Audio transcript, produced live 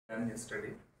And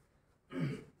yesterday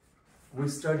we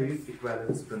studied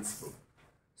equivalence principle.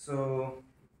 So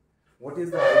what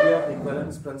is the idea of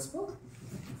equivalence principle?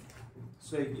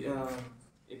 So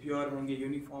if you are having a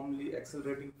uniformly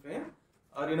accelerating frame,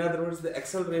 or in other words the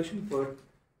acceleration per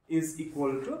is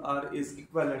equal to or is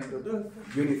equivalent to the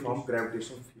uniform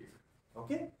gravitational field.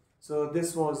 Okay, so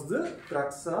this was the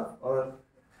crux of, or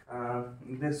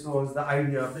this was the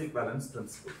idea of the equivalence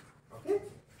principle. Okay,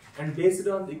 and based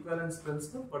on the equivalence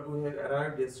principle, what we had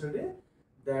arrived yesterday,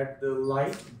 that the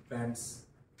light bends,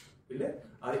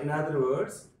 or in other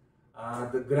words,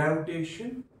 the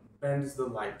gravitation bends the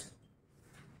light,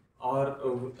 or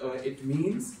it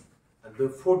means the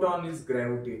photon is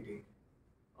gravitating.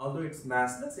 Although it's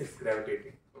massless, it's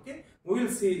gravitating. Okay, we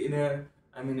will see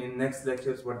in next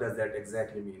lectures what does that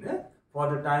exactly mean.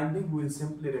 For the time being, we will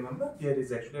simply remember there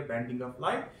is actually a bending of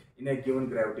light in a given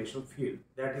gravitational field.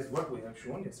 That is what we have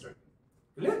shown yesterday.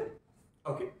 Clear?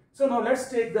 Okay, so now let's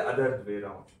take the other way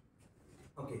around.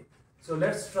 Okay, so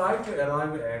let's try to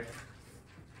arrive at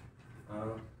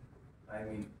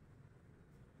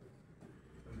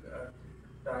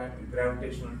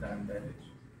gravitational time dilation.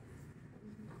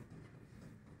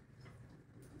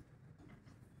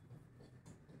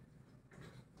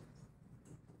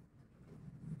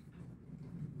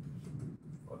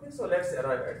 Okay, so let's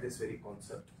arrive at this very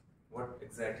concept, what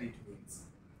exactly it means.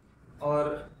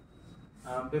 Or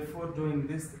before doing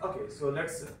this, okay, so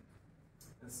let's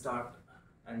start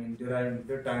deriving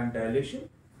the time dilation.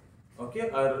 Okay,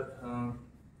 or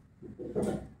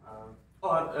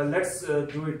let's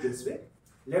do it this way.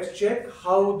 Let's check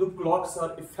how the clocks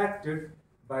are affected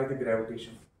by the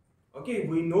gravitation. Okay,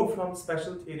 we know from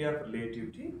special theory of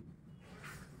relativity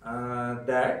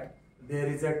that there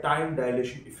is a time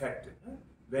dilation effect.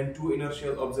 When two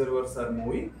inertial observers are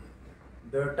moving,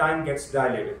 the time gets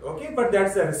dilated. Okay, but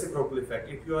that's a reciprocal effect.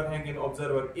 If you are having an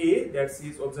observer A that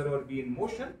sees observer B in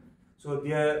motion, so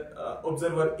the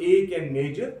observer A can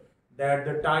measure that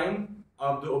the time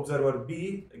of the observer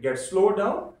B gets slowed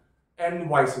down, and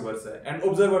vice versa. And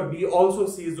observer B also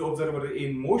sees the observer A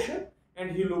in motion,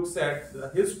 and he looks at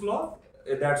his clock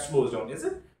that slows down. Is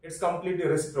it? It's completely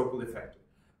reciprocal effect.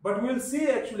 But we'll see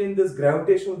actually in this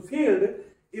gravitational field,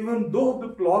 even though the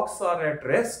clocks are at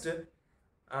rest,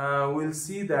 we'll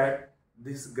see that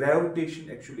this gravitation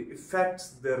actually affects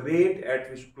the rate at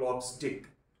which clocks tick.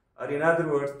 Or in other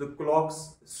words, the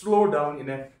clocks slow down in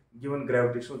a given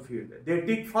gravitational field. They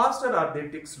tick faster or they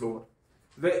tick slower,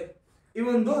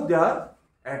 even though they are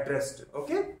at rest.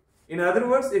 Okay. In other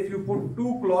words, if you put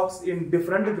two clocks in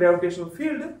different gravitational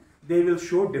field, they will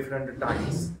show different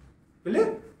times.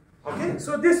 Clear? Okay.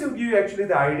 So this will give you actually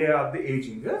the idea of the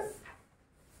aging.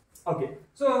 Okay.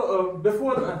 So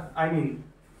before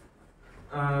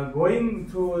going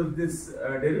through this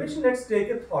derivation, let's take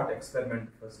a thought experiment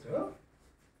first.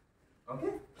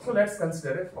 Okay. So let's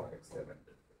consider a thought experiment.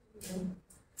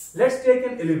 Let's take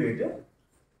an elevator.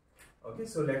 Okay,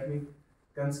 so let me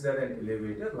consider an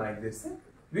elevator like this,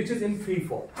 which is in free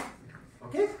fall.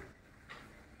 Okay,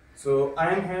 so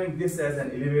I am having this as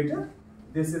an elevator.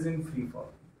 This is in free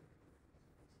fall.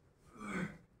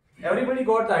 Everybody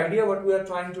got the idea what we are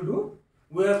trying to do?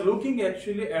 We are looking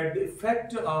actually at the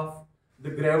effect of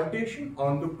the gravitation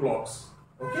on the clocks.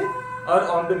 Okay, or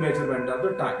on the measurement of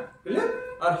the time. Clear?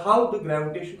 Or how the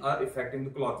gravitation are affecting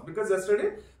the clocks. Because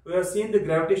yesterday we have seen the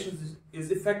gravitation is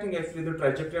affecting actually the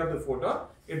trajectory of the photon.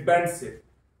 It bends it.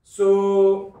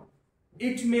 So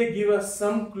it may give us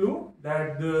some clue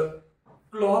that the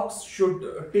clocks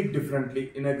should tick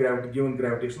differently in a given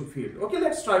gravitational field. Okay,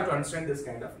 let's try to understand this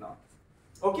kind of now.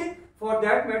 Okay, for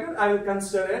that matter, I will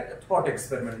consider a thought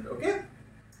experiment. Okay,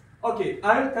 okay,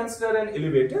 I will consider an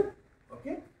elevator.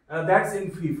 Okay, that's in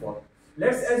free fall.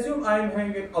 Let's assume I am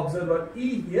having an observer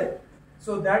E here,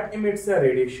 so that emits a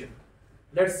radiation.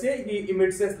 Let's say he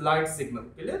emits a light signal,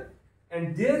 clear?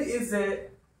 And there is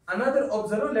another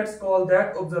observer, let's call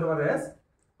that observer as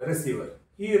receiver.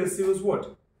 He receives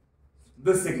what?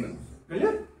 The signal,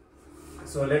 clear?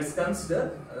 So let's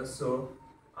consider, so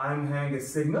I am having a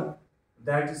signal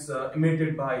that is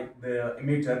emitted by the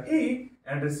emitter E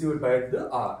and received by the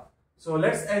R. So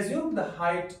let's assume the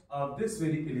height of this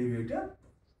very elevator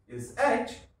is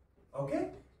h, okay,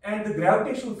 and the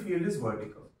gravitational field is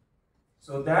vertical.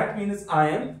 So that means I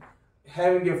am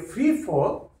having a free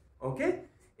fall, okay,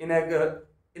 in a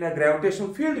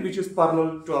gravitational field which is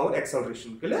parallel to our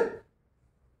acceleration. Clear?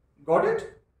 Got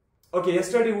it? Okay,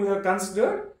 yesterday we have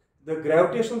considered the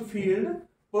gravitational field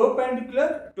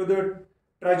perpendicular to the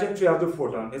trajectory of the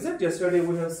photon. Is it? Yesterday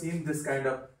we have seen this kind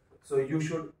of, so you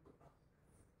should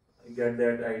get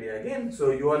that idea again.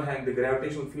 So you are having the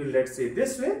gravitational field, let's say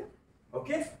this way,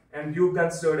 okay, and you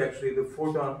considered actually the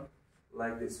photon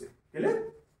like this way. Clear?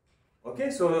 Okay,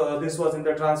 so this was in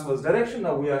the transverse direction.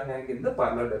 Now we are hanging in the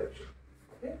parallel direction.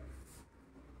 Okay.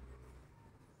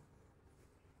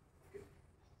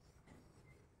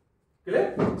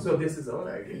 Clear? So this is our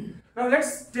idea. Now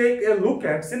let's take a look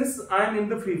at, since I am in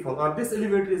the free fall, or this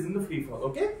elevator is in the free fall.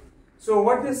 Okay. So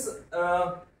what this?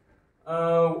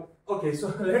 Okay.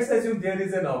 So let's assume there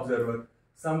is an observer,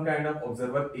 some kind of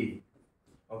observer A.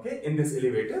 Okay, in this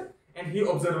elevator, and he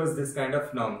observes this kind of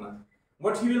phenomenon.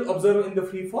 What he will observe in the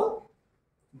free fall?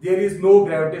 There is no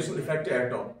gravitational effect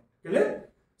at all. Clear?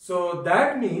 So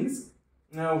that means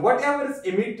whatever is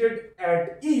emitted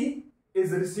at E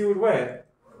is received where?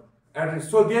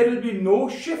 So there will be no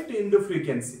shift in the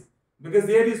frequency because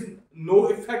there is no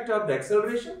effect of the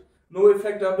acceleration, no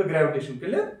effect of the gravitation.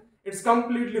 Clear? It's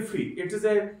completely free. It's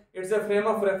a frame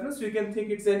of reference. You can think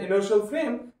it's an inertial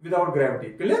frame without gravity.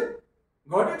 Clear?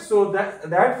 Got it? So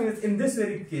that means in this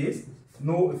very case,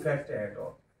 no effect at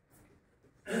all.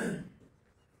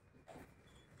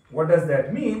 What does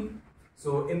that mean?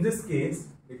 So in this case,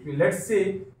 let's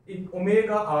say if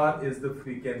omega r is the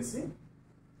frequency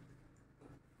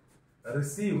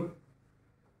received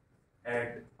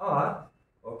at r,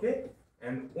 okay,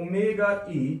 and omega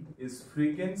e is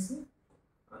frequency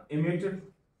emitted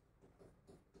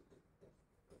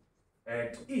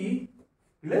at E.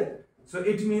 Clear? So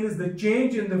it means the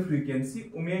change in the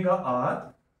frequency omega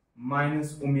r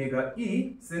minus omega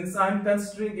e. Since I am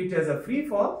considering it as a free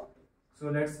fall, so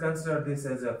let's consider this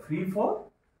as a free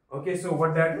fall. Okay, so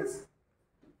what that is?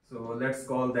 So let's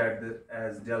call that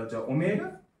as delta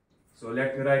omega. So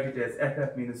let me write it as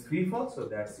ff means free fall. So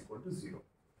that's equal to 0.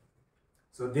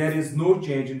 So there is no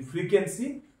change in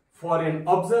frequency for an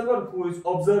observer who is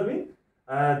observing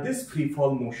this free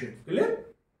fall motion. Clear?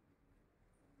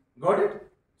 Got it?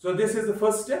 So this is the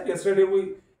first step. Yesterday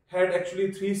we had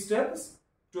actually 3 steps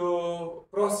to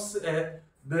process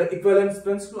the equivalence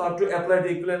principle or to apply the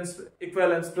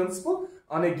equivalence principle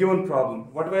on a given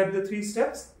problem. What were the 3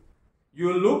 steps?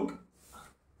 You look.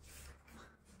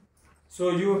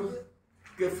 So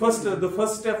the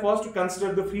first step was to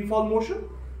consider the free fall motion.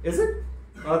 Is it?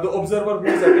 The observer who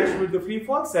is attached with the free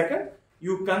fall. Second,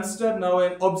 you consider now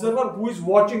an observer who is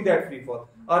watching that free fall,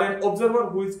 or an observer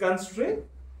who is considering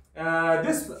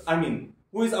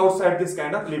who is outside this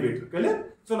kind of elevator.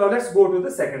 Clear? So now let's go to the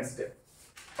second step.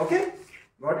 Okay?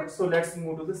 Got it? So let's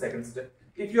move to the second step.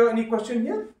 If you have any question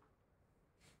here?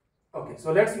 Okay,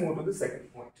 so let's move to the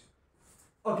second point.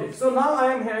 Okay, so now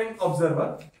I am having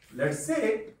observer. Let's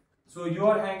say, so you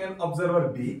are having an observer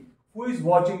B who is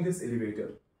watching this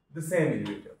elevator, the same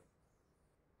elevator.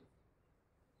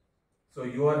 So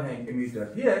you are having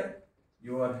emitter here,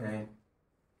 you are having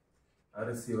a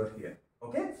receiver here.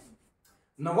 Okay?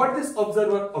 Now what this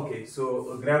observer, okay,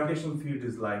 so a gravitational field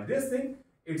is like this thing,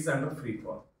 it's under free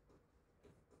fall.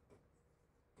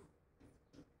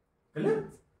 Clear?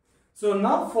 So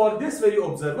now for this very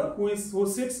observer who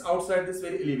sits outside this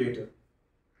very elevator.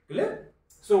 Clear?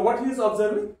 So what he is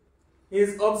observing? He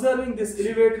is observing this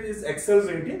elevator is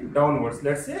accelerating downwards.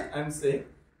 Let's say I am saying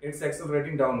it's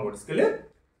accelerating downwards. Clear?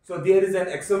 So there is an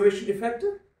acceleration effect.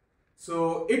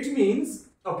 So it means,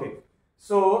 okay,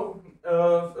 so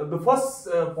the first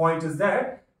point is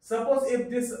that suppose if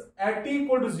this at t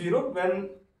equal to 0, when,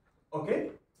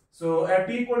 okay, so at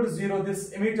t equal to 0,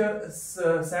 this emitter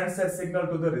sends a signal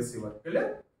to the receiver.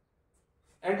 Clear?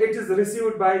 And it is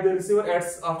received by the receiver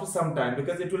after some time,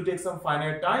 because it will take some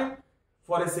finite time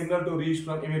for a signal to reach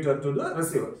from emitter to the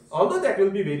receiver, although that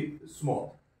will be very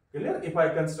small. Clear? If I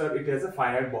consider it as a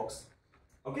finite box.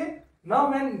 Okay. Now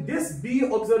when this B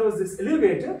observes this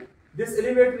elevator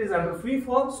is under free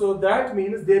fall, so that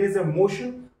means there is a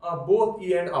motion of both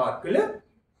E and R. Clear?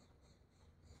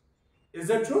 Is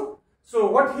that true?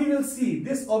 So what he will see,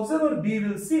 this observer B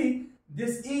will see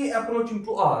this E approaching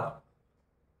to R.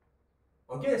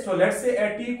 Okay, so let's say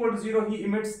at t equal to 0 he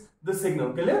emits the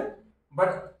signal. Clear?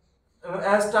 But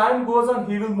as time goes on,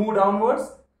 he will move downwards.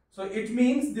 So it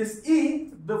means this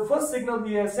E, the first signal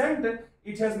he has sent,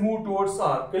 it has moved towards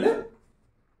R. Clear?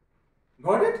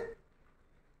 Got it?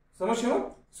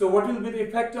 So what will be the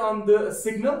effect on the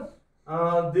signal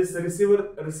this receiver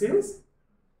receives?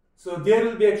 So there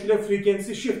will be actually a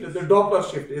frequency shift, the Doppler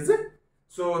shift, is it?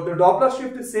 So the Doppler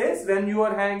shift says when you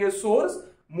are having a source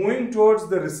moving towards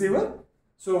the receiver,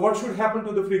 so what should happen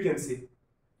to the frequency?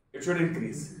 It should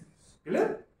increase.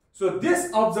 Clear? So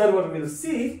this observer will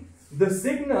see the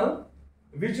signal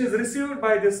which is received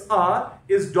by this R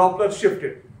is Doppler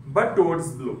shifted, but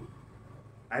towards blue.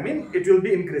 I mean, it will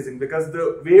be increasing because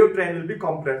the wave train will be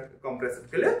compressed.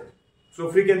 Clear?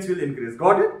 So frequency will increase.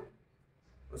 Got it?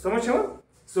 So much more?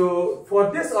 So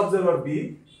for this observer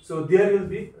B, so there will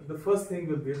be, the first thing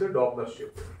will be the Doppler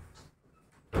shift.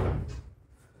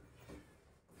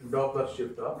 Doppler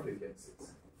shift of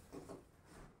frequencies.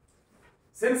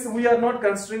 Since we are not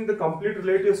considering the complete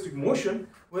relativistic motion,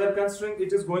 we are considering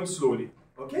it is going slowly.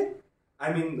 Okay?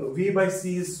 I mean, V by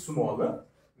C is smaller.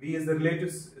 V is the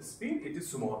relative speed, it is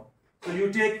small. So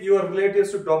you take your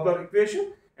relativistic Doppler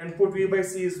equation and put V by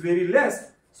C is very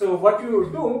less. So what you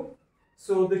do,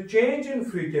 so the change in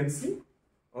frequency,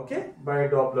 okay, by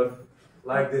Doppler,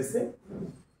 like this thing.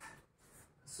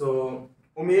 So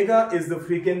omega is the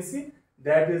frequency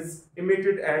that is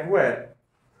emitted at where?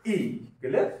 E,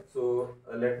 clear? So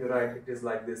let me write it is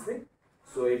like this thing.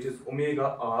 So it is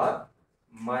omega R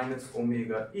minus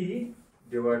omega E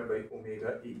divided by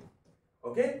omega E.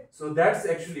 Okay, so that's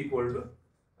actually equal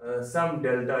to some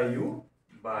delta U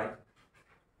by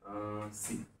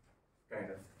C, kind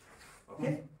of.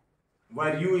 Okay,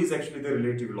 where U is actually the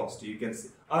relative velocity, you can see,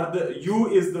 or the U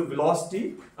is the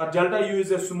velocity, or delta U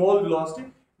is a small velocity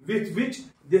with which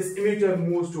this emitter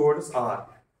moves towards R.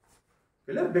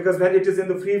 Because when it is in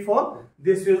the free fall,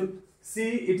 this will see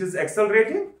it is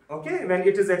accelerating. Okay, when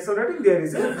it is accelerating, there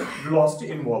is a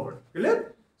velocity involved.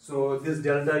 Clear? So this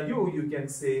delta U, you can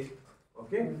say,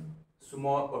 okay,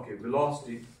 small, okay,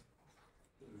 velocity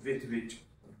with which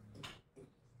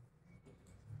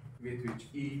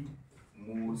E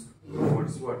moves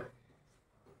towards what?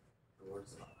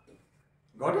 Towards R.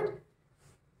 Got it?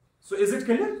 So is it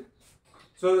clear?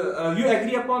 So you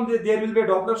agree upon that there will be a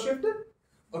Doppler shift?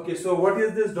 Okay, so what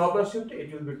is this Doppler shift?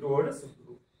 It will be towards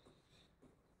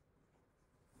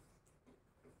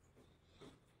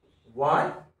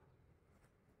why?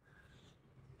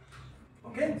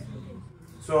 Okay,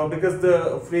 so because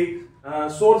the free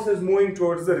source is moving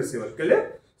towards the receiver,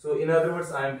 clear? So in other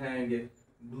words, I am having a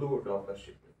blue Doppler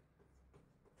shift.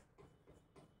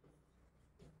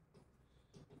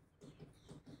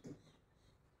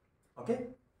 Okay,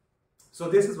 so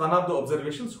this is one of the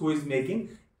observations who is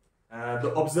making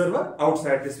the observer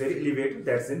outside this very elevator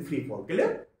that's in free fall.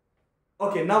 Clear?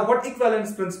 Okay, now what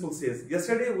equivalence principle says?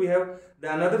 Yesterday we have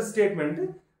another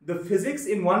statement. The physics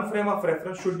in one frame of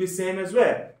reference should be same as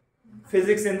where?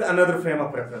 Physics in the another frame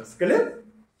of reference. Clear?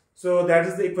 So that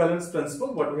is the equivalence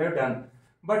principle what we have done.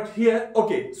 But here,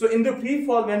 okay, so in the free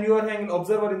fall, when you are having an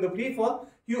observer in the free fall,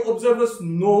 you observe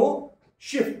no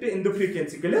shift in the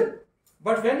frequency. Clear?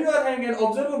 But when you are having an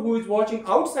observer who is watching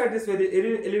outside this very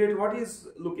elevator, what is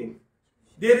looking?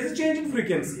 There is a change in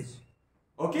frequency.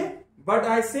 Okay? But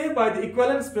I say by the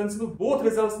equivalence principle, both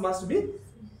results must be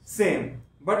same.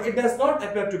 But it does not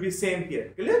appear to be same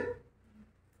here. Clear?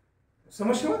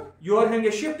 Samajh? You are having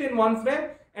a shift in one frame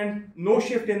and no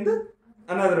shift in the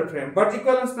another frame. But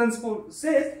equivalence principle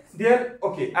says there,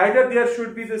 okay, either there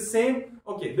should be the same,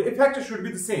 okay, the effect should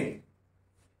be the same.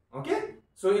 Okay?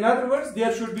 So in other words,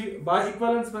 there should be, by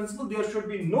equivalence principle, there should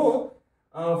be no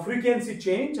frequency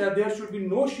change, or there should be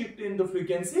no shift in the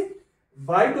frequency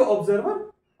by the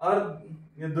observer, or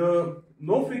the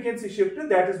no frequency shift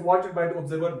that is watched by the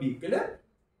observer B. Clear?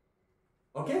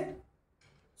 Okay?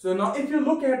 So now if you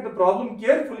look at the problem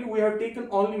carefully, we have taken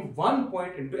only one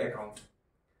point into account.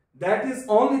 That is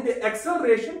only the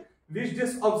acceleration which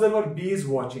this observer B is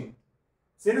watching.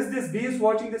 Since this B is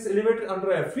watching this elevator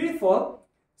under a free fall,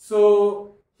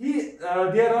 so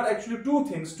there are actually two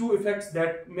effects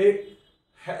that may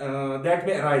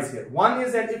arise here. One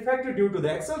is an effect due to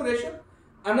the acceleration.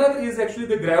 Another is actually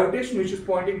the gravitation which is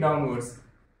pointing downwards.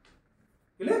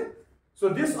 Clear? So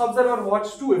this observer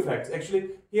watched two effects. Actually,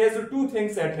 he has two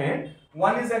things at hand.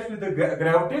 One is actually the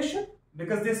gravitation,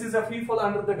 because this is a free fall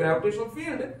under the gravitational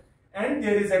field, and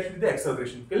there is actually the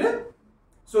acceleration. Clear?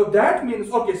 So that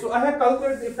means, okay, so I have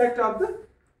calculated the effect of the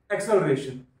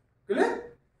acceleration. Clear?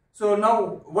 So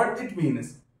now what it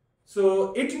means?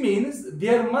 So it means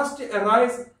there must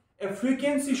arise a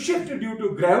frequency shift due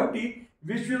to gravity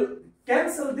which will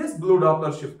cancel this blue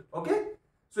Doppler shift. Okay?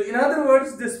 So in other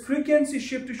words, this frequency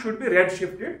shift should be red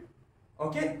shifted.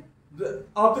 Okay?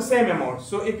 Of the same amount.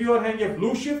 So if you are having a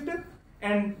blue shift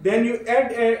and then you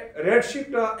add a red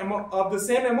shift of the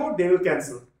same amount, they will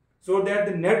cancel. So that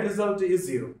the net result is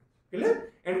 0.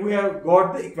 Clear? And we have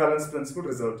got the equivalence principle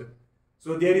result.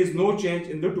 So there is no change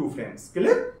in the two frames.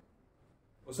 Clear?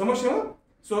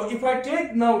 So if I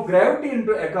take now gravity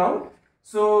into account,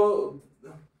 so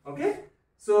okay,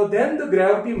 so then the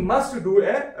gravity must do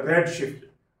a red shift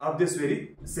of this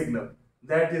very signal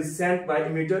that is sent by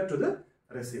emitter to the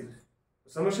receiver.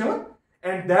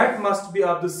 And that must be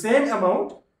of the same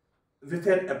amount with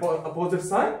an opposite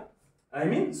sign. I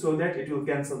mean, so that it will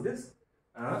cancel this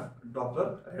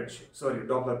Doppler red shift. Sorry,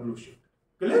 Doppler blue shift.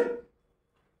 Clear?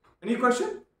 Any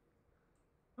question?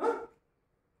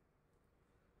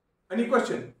 Any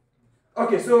question?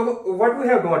 Okay, so what we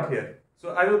have got here? So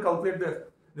I will calculate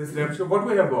this ratio. What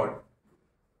we have got?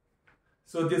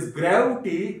 So this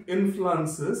gravity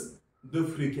influences the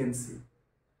frequency.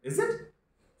 Is it?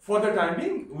 For the time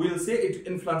being, we will say it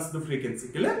influences the frequency.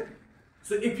 Clear?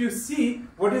 So if you see,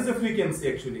 what is the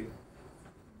frequency actually?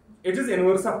 It is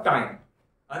inverse of time.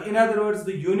 In other words,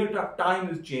 the unit of time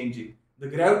is changing. The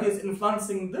gravity is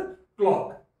influencing the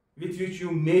clock with which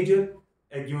you measure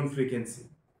a given frequency.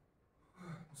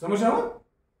 Samajh aaya?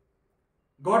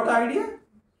 Got the idea?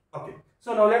 Okay.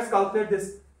 So now let's calculate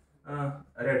this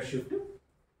redshift.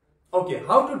 Okay,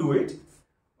 how to do it?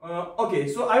 Okay,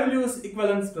 so I will use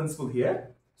equivalence principle here.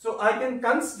 So I can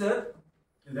consider,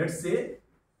 let's say,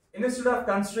 instead of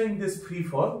considering this free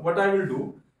fall, what I will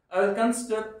do, I will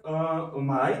consider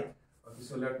okay,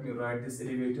 so let me write this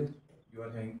elevator. You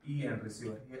are having E and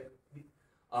receiver here.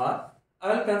 I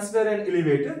will consider an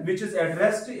elevator which is at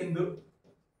rest in the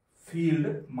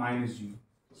field minus G.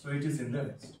 So it is in the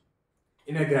rest,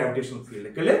 in a gravitational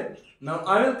field. Clear? Now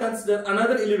I will consider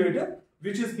another elevator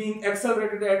which is being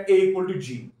accelerated at A equal to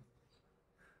G.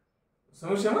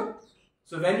 Samajh?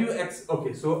 So when you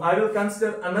okay, so I will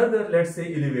consider another, let's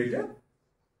say, elevator.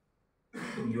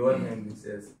 You are having this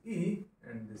as E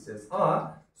and this as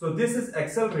R. So this is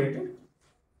accelerated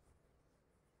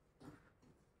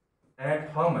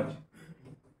at how much?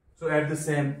 So at the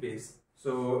same pace.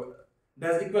 So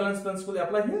does equivalence principle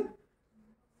apply here?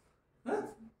 Huh?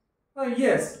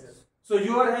 Yes. So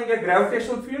you are having a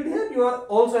gravitational field here. You are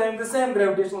also having the same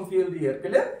gravitational field here.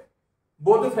 Clear?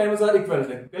 Both the frames are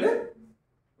equivalent. Clear?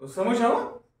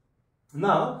 Samajh?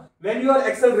 Now, when you are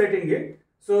accelerating it,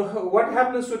 so what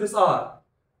happens to this R?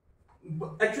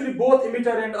 Actually, both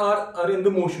emitter and R are in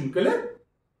the motion. Clear?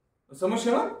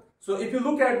 Samajh? So if you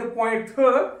look at the point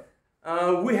third,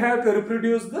 we have to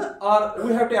reproduce the R.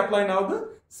 We have to apply now the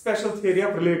special theory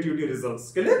of relativity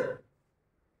results. Clear?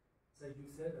 So you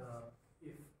said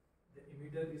if the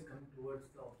emitter is coming towards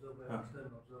the observer,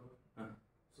 external observer.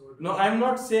 So no, I am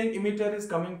not saying emitter is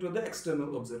coming to the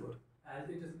external observer. As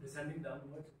it is descending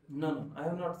downwards? No, I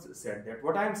have not said that.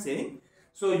 What I am saying,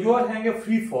 so you are having a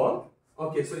free fall.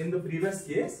 Okay, so in the previous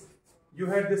case, you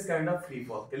had this kind of free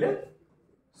fall. Clear?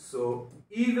 So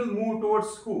E will move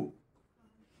towards who?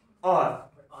 R.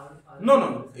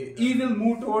 No. E will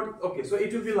move toward, okay, so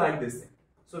it will be like this thing.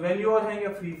 So when you are having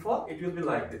a free fall, it will be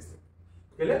like this thing.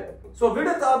 Clear? So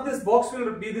width of this box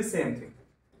will be the same thing.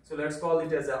 So let's call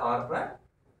it as a R prime.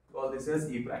 Call this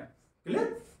as E prime.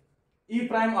 Clear? E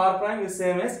prime R prime is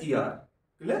same as ER.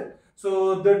 Clear?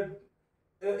 So the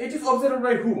it is observed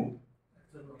by who?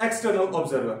 External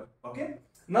observer. Okay.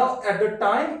 Now at the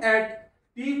time at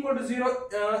t equal to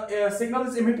 0, signal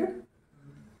is emitted.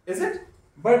 Is it?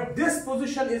 But this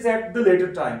position is at the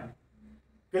later time.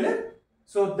 Clear?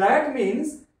 So that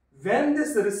means when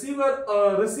this receiver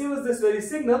receives this very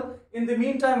signal, in the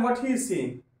meantime, what he is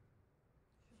seeing?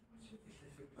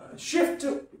 Shift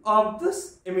of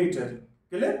this emitter.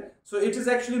 Clear? So it is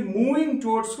actually moving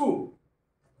towards who?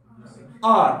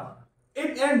 R.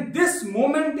 And this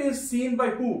moment is seen by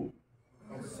who?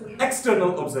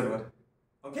 External observer.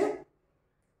 Okay?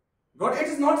 Got it? It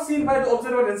is not seen by the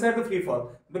observer inside the free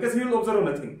fall because he will observe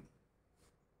nothing.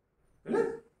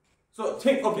 Clear? So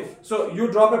think, okay, so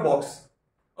you drop a box.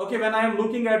 Okay, when I am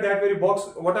looking at that very box,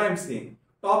 what I am seeing?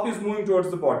 Top is moving towards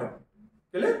the bottom.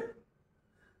 Clear?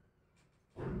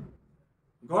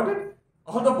 Got it?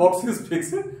 All the box is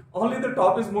fixed, only the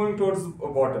top is moving towards the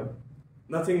bottom.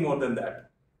 Nothing more than that.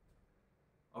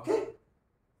 Okay?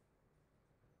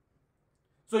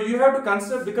 So you have to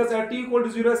consider, because at t equal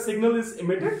to 0, a signal is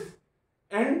emitted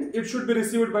and it should be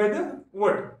received by the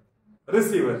what?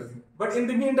 Receiver. But in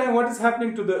the meantime, what is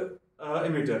happening to the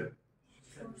emitter?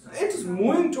 It is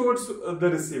moving towards the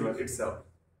receiver itself.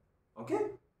 Okay?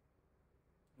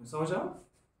 Samajh aaya?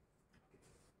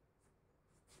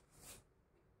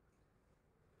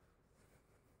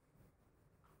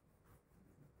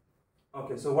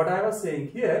 Okay, so what I was saying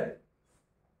here,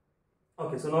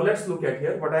 okay, so now let's look at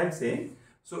here what I am saying.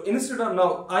 So instead of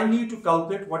now, I need to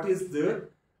calculate what is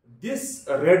this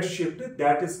red shift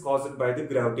that is caused by the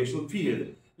gravitational field.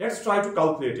 Let's try to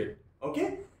calculate it.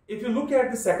 Okay, if you look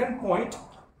at the second point,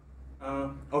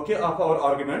 okay, of our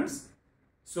arguments,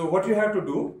 so what you have to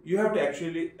do, you have to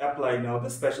actually apply now the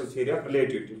special theory of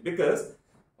relativity, because,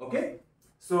 okay,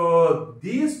 so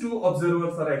these two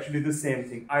observers are actually the same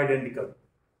thing, identical.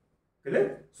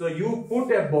 Clear? So you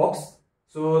put a box,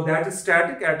 so that is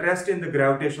static at rest in the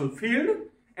gravitational field,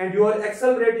 and you are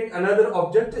accelerating another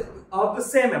object of the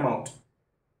same amount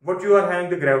what you are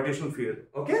having the gravitational field.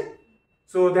 Okay,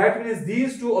 so that means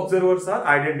these two observers are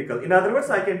identical. In other words,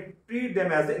 I can treat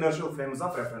them as the inertial frames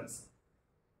of reference.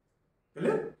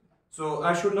 Clear? So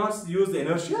I should not use the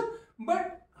inertia,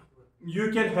 but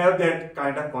you can have that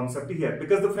kind of concept here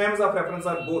because the frames of reference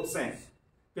are both same.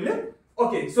 Clear?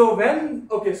 Okay, so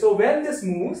when this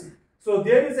moves, so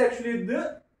there is actually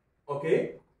the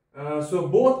so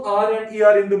both R and E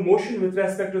are in the motion with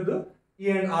respect to the E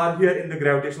and R here in the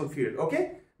gravitational field.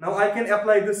 Okay, now I can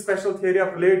apply this special theory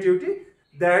of relativity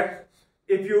that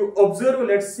if you observe,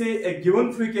 let's say, a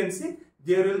given frequency,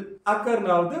 there will occur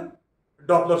now the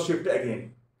Doppler shift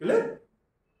again. Clear?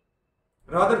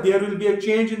 Rather, there will be a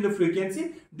change in the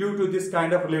frequency due to this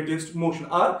kind of relativist motion,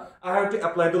 or I have to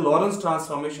apply the Lorentz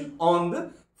transformation on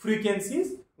the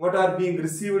frequencies what are being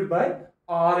received by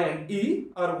R and E,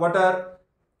 or what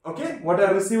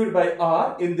are received by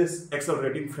R in this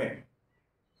accelerating frame.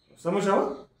 So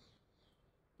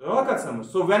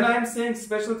when I am saying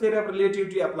special theory of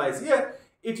relativity applies here,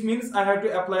 it means I have to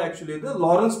apply actually the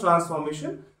Lorentz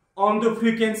transformation on the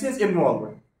frequencies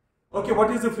involved. Okay,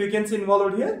 what is the frequency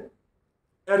involved here?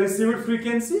 A received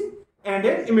frequency and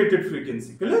an emitted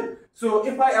frequency. Clear? So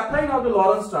if I apply now the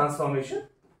Lorentz transformation,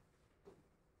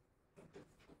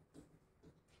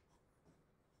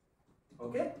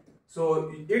 okay,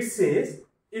 so it says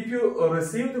if you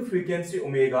receive the frequency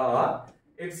omega r,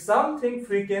 it's something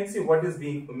frequency what is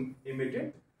being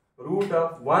emitted, root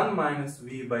of 1 minus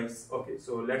v by, okay,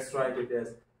 so let's write it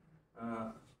as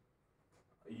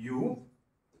u,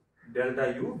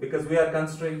 delta u, because we are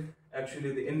considering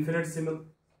actually the infinitesimal,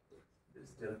 this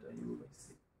delta u by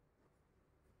c.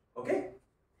 Okay,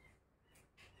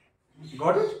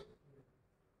 got it?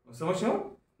 So much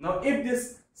now. Now if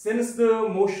this, since the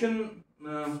motion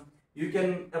you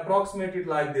can approximate it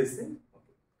like this thing.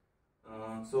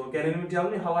 So can anyone tell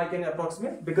me how I can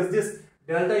approximate? Because this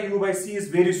delta u by c is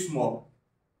very small.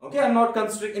 Okay, I am not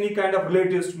considering any kind of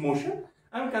relativist motion.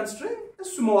 I am considering a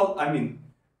small,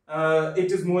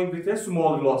 it is moving with a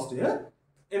small velocity here.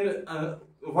 In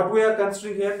what we are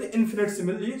considering here, the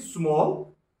infinitesimally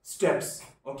small steps.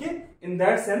 Okay, in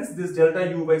that sense, this delta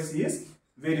u by c is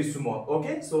very small.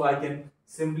 Okay, so I can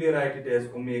simply write it as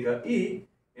omega e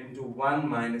into 1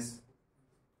 minus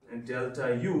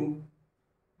delta u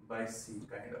by c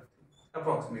kind of thing,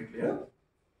 approximately. Yeah?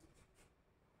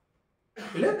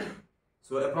 Clear?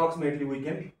 So approximately we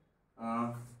can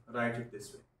write it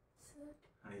this way. Sir,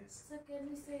 yes. So can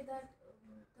we say that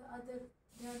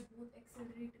they are both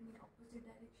accelerating in opposite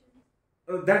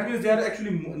directions? That means they are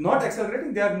actually not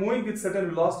accelerating, they are moving with certain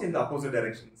velocity in the opposite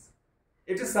directions.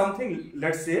 It is something,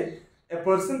 let's say, a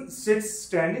person sits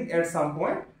standing at some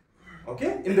point,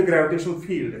 okay, in the gravitational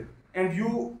field, and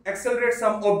you accelerate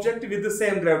some object with the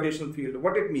same gravitational field.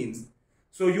 What it means?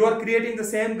 So you are creating the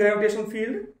same gravitational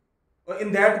field.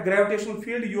 In that gravitational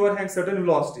field, you are having certain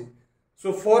velocity.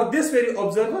 So for this very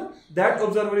observer, that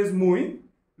observer is moving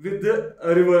with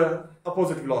the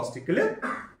opposite velocity. Clear?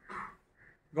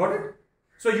 Got it?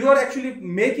 So you are actually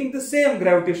making the same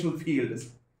gravitational fields.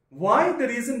 Why? The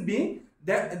reason being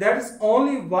that is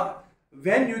only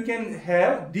when you can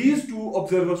have these two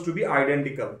observers to be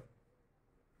identical.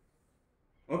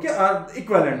 Okay, or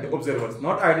equivalent observers,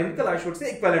 not identical, I should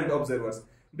say equivalent observers,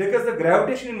 because the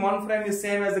gravitation in one frame is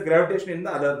same as the gravitation in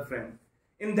the other frame.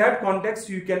 In that context,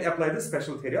 you can apply the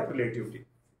special theory of relativity.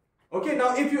 Okay,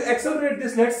 now if you accelerate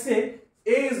this, let's say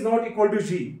A is not equal to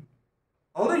G.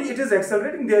 Although it is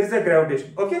accelerating, there is a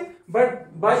gravitation. Okay,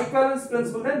 but by equivalence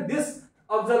principle, then this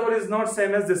observer is not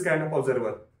same as this kind of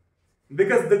observer,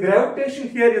 because the gravitation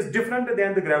here is different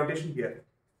than the gravitation here.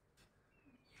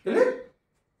 Clear?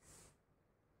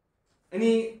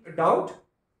 Any doubt?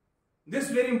 This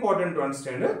is very important to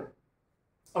understand.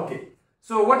 Okay,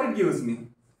 so what it gives me?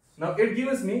 Now it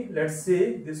gives me, let's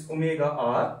say, this omega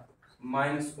r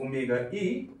minus omega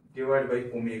e divided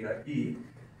by omega e.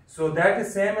 So that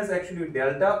is same as actually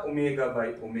delta omega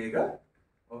by omega.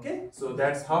 Okay, so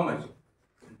that's how much?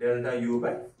 Delta u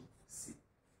by c.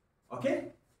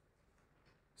 Okay,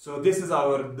 so this is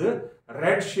the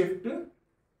red shift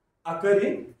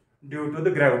occurring due to the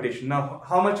gravitation. Now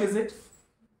how much is it?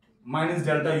 Minus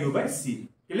delta u by c.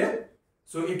 Clear?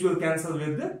 So it will cancel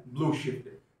with the blue shift.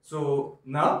 So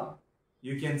now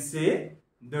you can say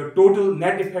the total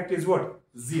net effect is what?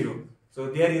 0. So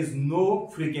there is no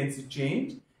frequency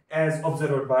change as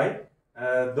observed by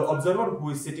the observer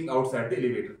who is sitting outside the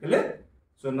elevator. Clear?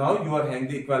 So now you are having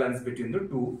the equivalence between the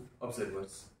two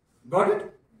observers. Got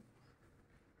it?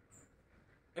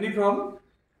 Any problem?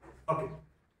 Okay.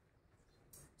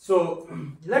 So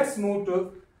let's move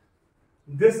to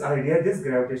this idea, this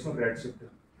gravitational redshift.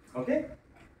 Okay.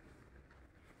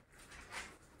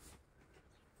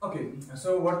 Okay.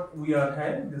 So what we are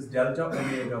having, this delta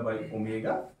omega by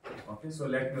omega Okay, so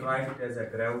let me write it as a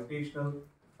gravitational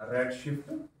redshift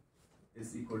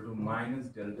is equal to minus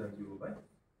delta U by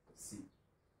C.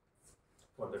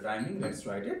 For the timing, let's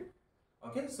write it.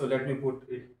 Okay, so let me put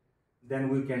it, then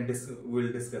we can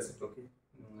we'll discuss it. Okay,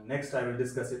 next I will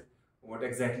discuss it, what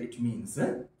exactly it means.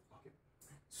 Okay,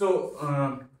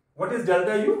 so what is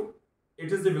delta U?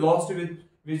 It is the velocity with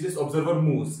which this observer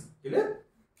moves. Clear?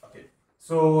 Okay,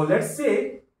 so let's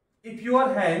say if you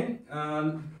are having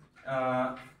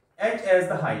h as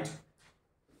the height.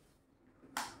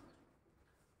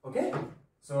 Okay,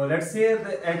 so let's say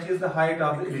the h is the height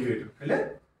of the elevator.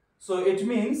 Clear? So it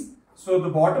means, so the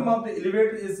bottom of the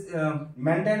elevator is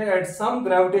maintained at some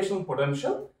gravitational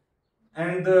potential,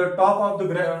 and the top of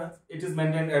the it is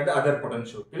maintained at the other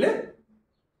potential. Clear?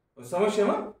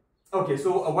 Okay,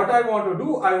 so what I want to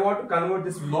do, I want to convert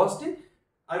this velocity.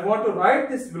 I want to write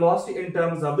this velocity in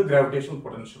terms of the gravitational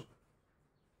potential.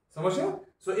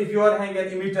 So if you are having an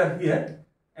emitter here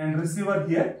and receiver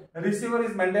here, the receiver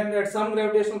is maintained at some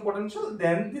gravitational potential,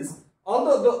 then this,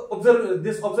 although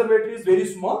this observatory is very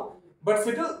small, but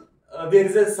still there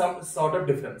is some sort of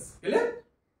difference. Clear?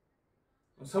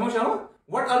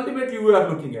 What ultimately we are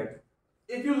looking at?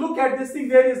 If you look at this thing,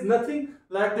 there is nothing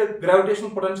like the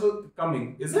gravitational potential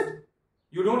coming, is it?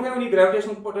 You don't have any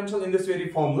gravitational potential in this very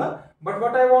formula. But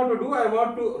what I want to do, I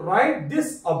want to write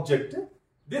this object,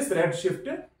 this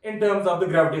redshift, in terms of the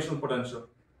gravitational potential,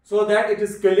 so that it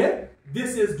is clear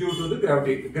this is due to the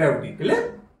gravity.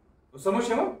 Clear?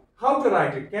 How to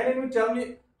write it? Can anyone tell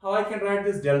me how I can write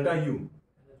this delta U?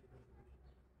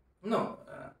 No,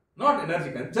 not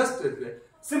energy, just a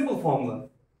simple formula.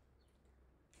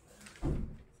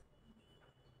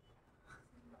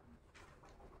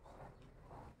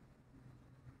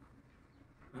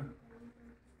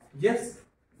 Yes?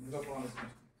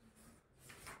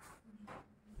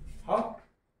 How?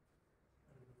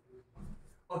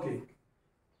 Okay.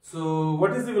 So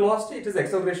what is the velocity? It is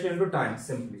acceleration into time,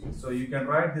 simply. So you can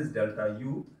write this delta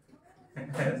U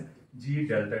as g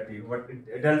delta t. What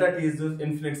delta t is the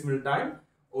infinitesimal time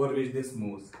over which this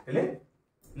moves. Okay?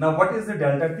 Now what is the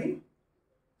delta t?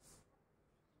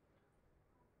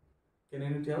 Can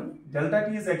you tell me? Delta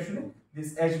t is actually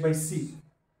this h by c.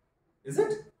 Is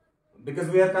it? Because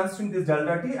we are considering this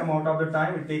delta t, amount of the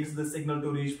time it takes the signal to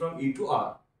reach from E to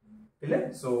R.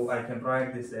 Clear? So I can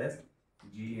write this as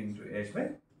g into h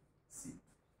by c.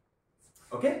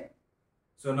 Okay?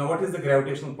 So now what is the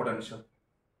gravitational potential?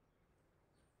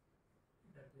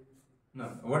 No,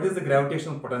 what is the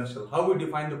gravitational potential? How we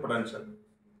define the potential?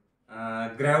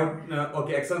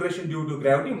 Okay, acceleration due to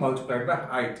gravity multiplied by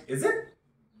height. Is it?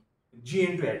 G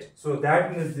into h. So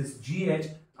that means this gh,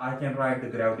 I can write the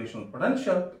gravitational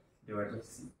potential divided by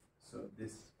c. So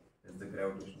this is the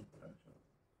gravitational potential.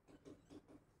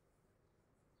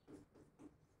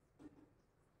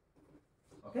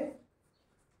 Okay?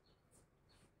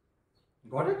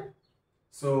 Got it?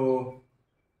 So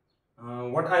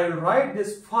what I will write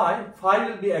this phi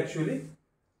will be actually,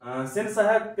 since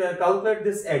I have calculated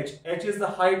this h is the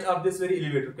height of this very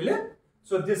elevator. Clear?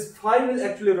 So this phi will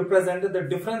actually represent the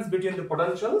difference between the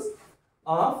potentials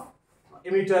of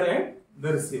emitter and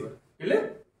the receiver.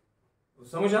 Clear?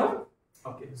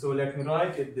 Okay, so let me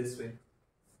write it this way.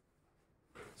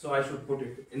 So I should put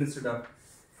it, instead of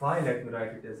phi, let me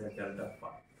write it as a delta phi.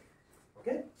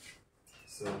 Okay?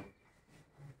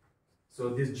 So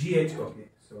this gh, okay,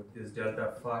 so this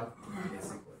delta phi is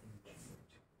equal to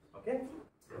gh. Okay?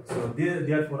 So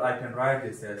therefore I can write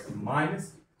this as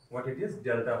minus, what it is,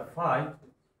 delta phi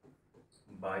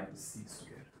by c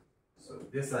square. So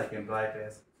this I can write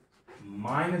as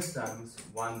minus times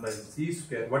 1 by c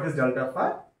square. What is delta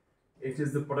phi? It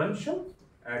is the potential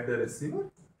at the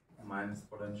receiver minus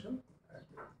potential at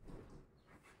the...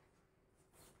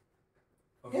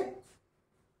 Okay?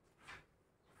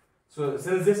 So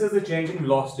since this is the change in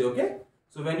velocity, okay?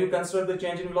 So when you consider the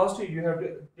change in velocity, you have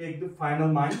to take the final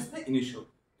minus the initial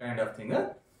kind of thing.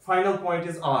 Final point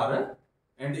is r,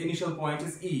 and the initial point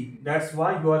is e. That's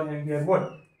why you are having here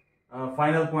what?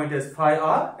 Final point is phi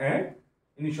r and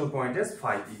initial point is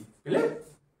phi e. Clear?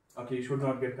 Okay, you should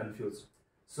not get confused.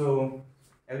 So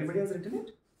everybody has written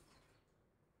it?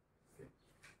 Okay.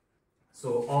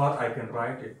 So or I can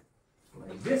write it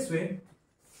like this way.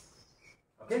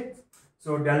 Okay.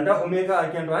 So delta omega I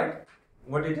can write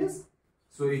what it is.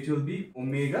 So it will be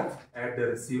omega at the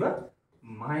receiver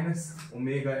minus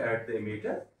omega at the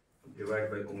emitter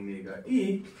divided by omega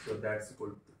e. So that's equal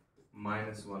to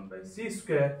minus 1 by c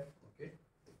square. Okay.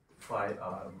 Phi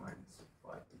r minus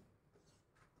phi e.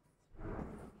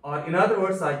 Or in other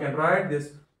words, I can write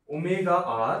this omega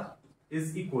r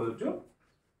is equal to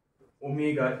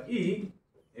omega e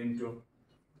into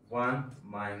 1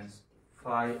 minus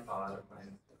phi r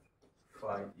minus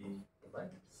phi e by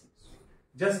c.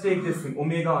 Just take this thing,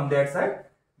 omega on that side,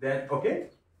 then okay.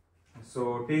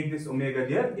 So take this omega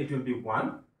there, it will be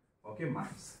 1, okay,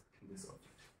 minus this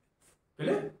object.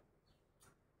 Clear?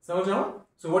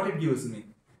 So what it gives me?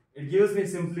 It gives me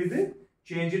simply the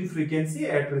change in frequency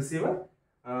at receiver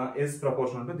is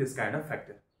proportional to this kind of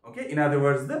factor. Okay, in other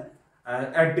words, the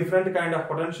at different kind of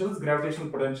potentials, gravitational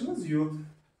potentials, you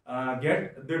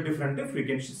get the different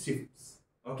frequency shifts.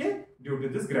 Okay, due to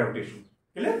this gravitation.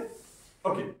 Clear?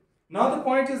 Okay. Now the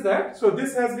point is that, so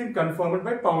this has been confirmed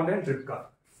by Pound and Ripka.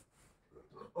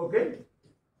 Okay.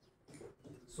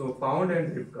 So Pound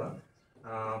and Ripka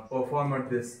performed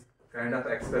this kind of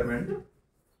experiment.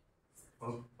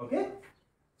 Okay.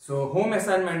 So home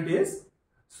assignment is,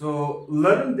 so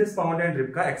learn this Pound and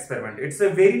Ripka experiment. It's a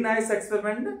very nice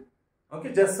experiment.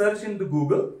 Okay, just search in the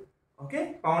Google.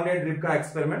 Okay, Pound and Ripka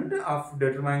experiment of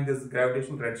determining this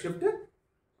gravitational redshift.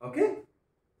 Okay.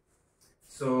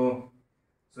 So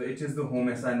it is the home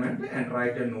assignment and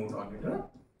write a note on it.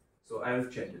 So I will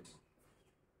check it.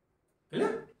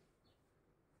 Clear?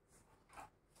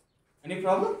 Any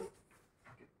problem?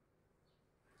 Okay.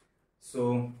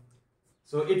 So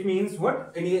it means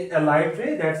what? A light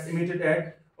ray that's emitted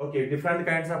at, okay, different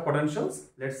kinds of potentials.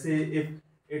 Let's say if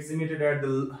it's emitted at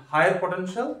the higher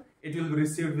potential, it will be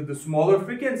received with the smaller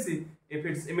frequency. If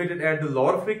it's emitted at the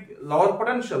lower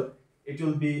potential, it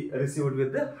will be received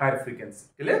with the higher frequency.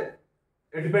 Clear?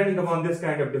 Depending upon this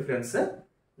kind of difference.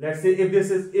 Let's say if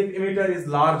emitter is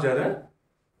larger,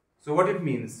 so what it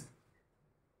means?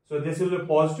 So this will be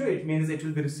positive. It means it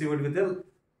will be received with a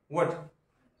what?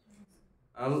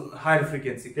 A higher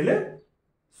frequency. Clear?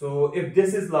 So if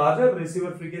this is larger,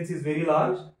 receiver frequency is very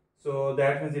large. So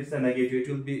that means it's a negative. It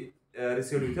will be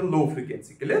received with a low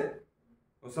frequency. Clear?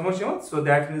 So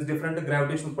that means different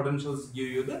gravitational potentials give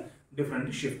you the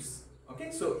different shifts.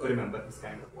 Okay. So remember this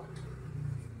kind of point.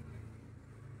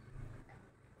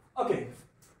 Okay.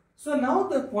 So now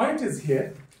the point is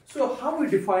here. So how we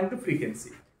define the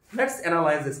frequency? Let's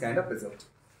analyze this kind of result.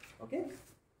 Okay.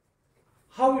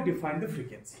 How we define the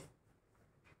frequency?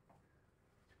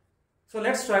 So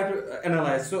let's try to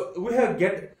analyze. So we have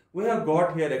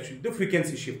got here actually the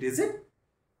frequency shift, is it?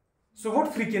 So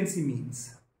what frequency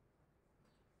means?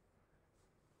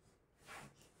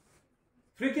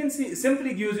 Frequency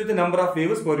simply gives you the number of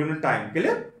waves per unit time.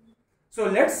 Clear? So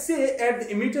let's say at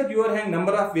the emitter you are having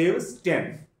number of waves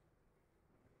 10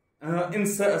 in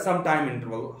some time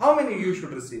interval. How many you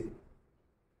should receive?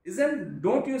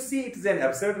 Don't you see it is an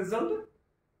absurd result?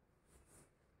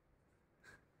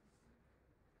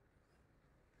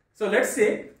 So let's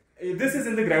say this is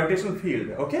in the gravitational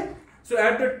field. Okay. So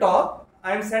at the top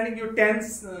I am sending you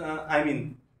tens.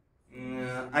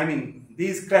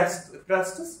 These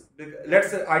crusts.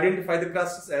 Let's identify the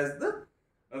crusts as the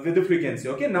with the frequency.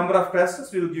 Okay, number of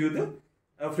crusts will give the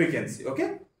frequency.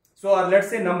 Okay, so or let's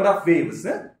say number of waves.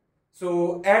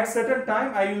 So at certain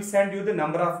time I will send you the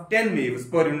number of 10 waves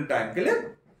per unit time.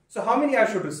 Clear? So how many I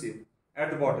should receive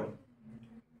at the bottom?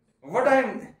 What I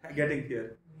am getting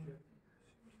here?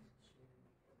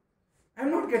 I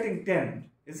am not getting 10.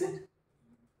 Is it?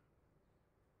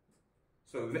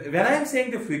 So when I am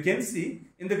saying the frequency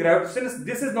in the gravitation,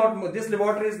 this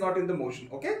laboratory is not in the motion.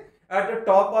 Okay. At the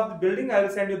top of the building, I will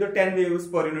send you the 10 waves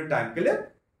per unit time.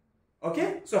 Clear?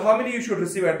 Okay. So how many you should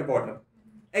receive at the bottom?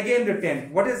 Again the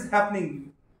 10. What is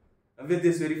happening with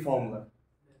this very formula?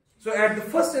 So at the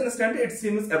first instant it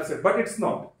seems absurd, but it's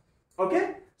not.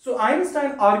 Okay. So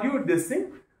Einstein argued this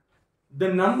thing. The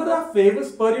number of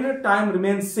waves per unit time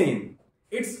remains same.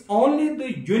 It's only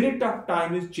the unit of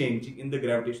time is changing in the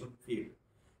gravitational field.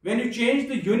 When you change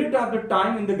the unit of the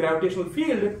time in the gravitational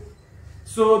field,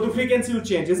 so the frequency will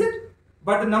change, is it?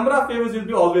 But the number of waves will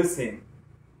be always same.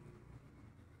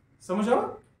 Samajh aa?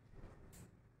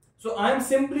 So I am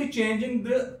simply changing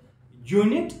the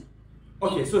unit.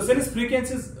 Okay, so since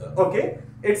frequency is okay,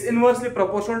 it's inversely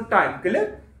proportional to time.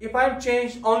 Clear? If I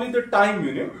change only the time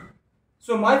unit,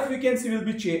 so my frequency will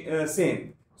be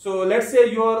same. So let's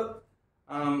say your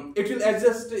it will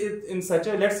adjust it in such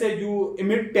a, let's say you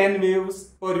emit 10 waves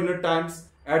per unit times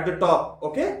at the top.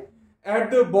 Okay,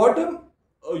 at the bottom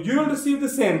you will receive the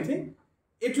same thing.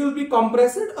 It will be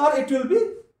compressed or it will be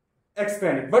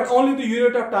expanded, but only the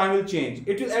unit of time will change.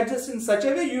 It will adjust in such a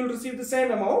way you will receive the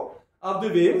same amount of the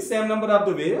waves, same number of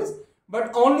the waves,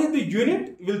 but only the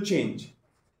unit will change.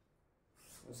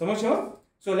 So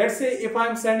let's say if I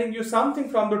am sending you something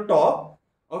from the top,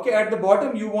 okay, at the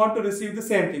bottom you want to receive the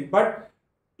same thing, but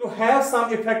to have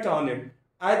some effect on it,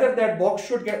 either that box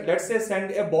should get, let's say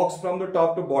send a box from the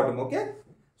top to bottom. Okay,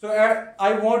 so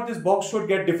I want this box should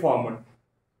get deformed.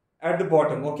 at the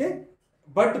bottom, okay?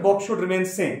 But the box should remain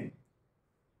same.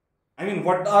 I mean,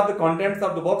 what are the contents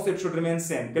of the box? It should remain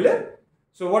same. Clear?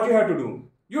 So what you have to do?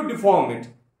 You deform it.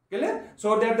 Clear?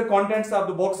 So that the contents of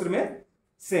the box remain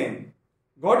same.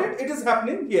 Got it? It is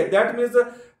happening here. That means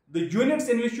the units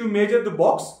in which you measure the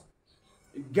box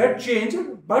get changed,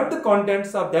 but the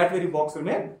contents of that very box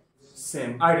remain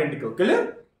same, identical.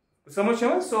 Clear?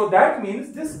 So that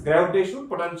means this gravitational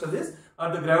potential is, or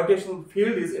the gravitational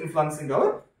field is influencing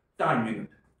our time unit.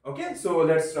 Okay, so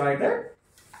let's try that.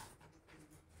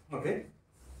 Okay,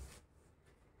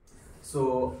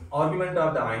 so argument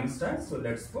of the Einstein. So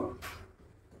let's put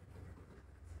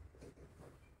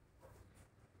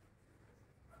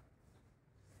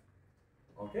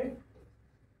okay,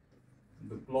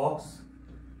 the clocks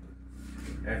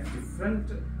at different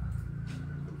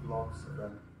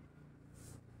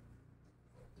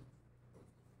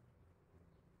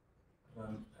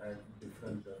run at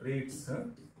different rates.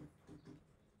 Okay,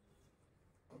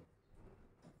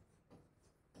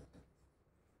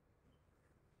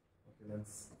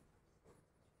 let's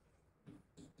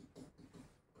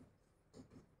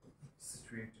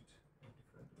situate it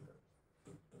at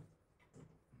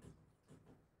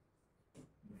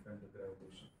different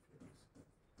gravitation fields.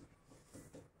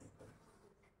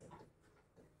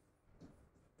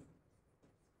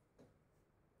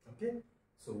 Okay,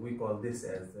 so we call this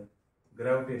as the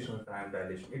gravitational time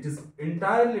dilation. It is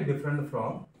entirely different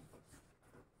from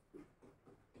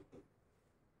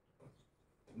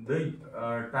the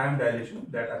time dilation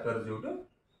that occurs due to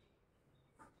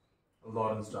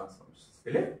Lorentz transformations.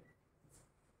 Clear?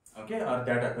 Okay, or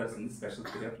that occurs in the special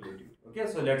theory of relativity. Okay,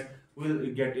 so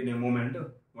we'll get in a moment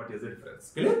what is the difference.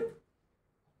 Clear?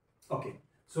 Okay,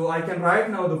 so I can write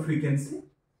now the frequency.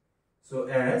 So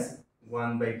as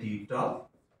 1 by d tau.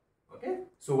 Okay,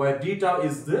 so where d tau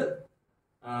is the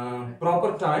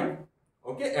proper time,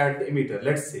 okay, at the emitter,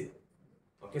 let's say.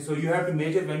 Okay, so you have to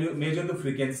measure, when you measure the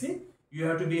frequency, you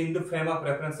have to be in the frame of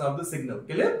reference of the signal.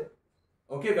 Clear?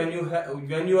 Okay, when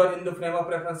you are in the frame of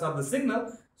reference of the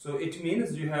signal, so it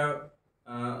means you have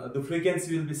the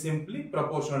frequency will be simply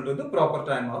proportional to the proper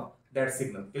time of that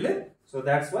signal. Clear? So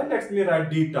that's why let me write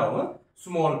d tau,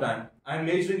 small time. I am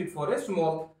measuring it for a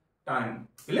small time.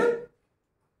 Clear?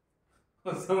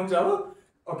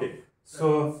 Okay,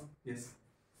 so yes.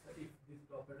 If this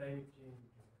proper time is changing,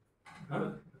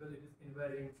 because it is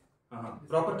invariant.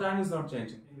 Proper time is not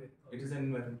changing. Okay. It is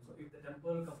invariant. So if the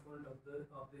temporal component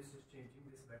of this is changing,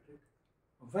 this metric.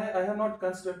 Why I have not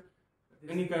considered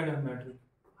any kind of metric.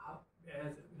 How,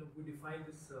 as we define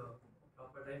this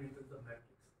proper time in terms of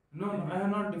metrics. No, I have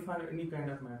not defined any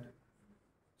kind of metric.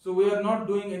 So we are not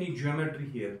doing any geometry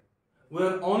here. We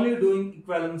are only doing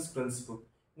equivalence principle.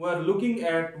 We are looking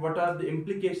at what are the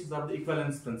implications of the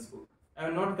equivalence principle. I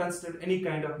have not considered any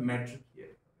kind of metric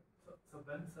here. So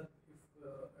when, sir, if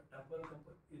a temporal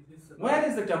component is this. Where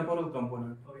is the temporal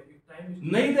component? Okay, if time is.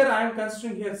 Neither I am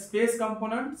considering here space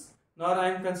components, nor I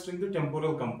am considering the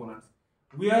temporal components.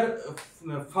 We are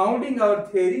founding our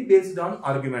theory based on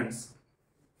arguments.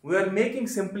 We are making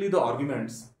simply the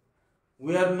arguments.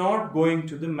 We are not going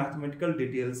to the mathematical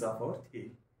details of our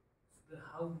theory. So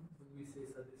how do we say,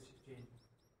 sir, this is changing?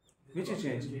 Which is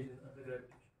changing?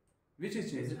 Which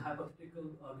is changing? Is it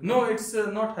hypothetical argument? No, it's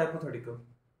not hypothetical.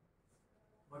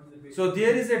 What is the basis? So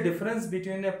there is a difference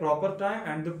between a proper time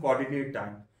and the coordinate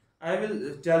time. I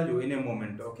will tell you in a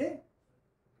moment, okay?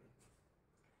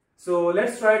 So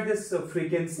let's write this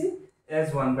frequency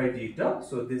as 1 by d tau.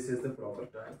 So this is the proper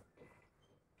time.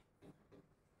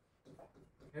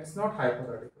 It's not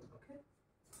hypothetical, okay?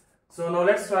 So now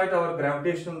let's write our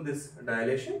gravitational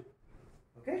dilation,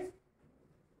 okay?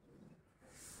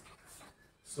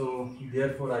 So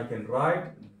therefore I can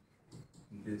write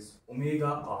this omega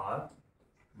r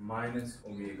minus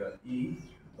omega e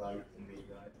by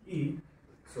omega e.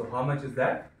 So how much is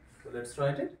that? So let's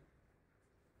write it.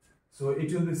 So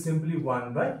it will be simply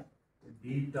 1 by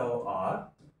d tau r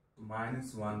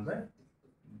minus 1 by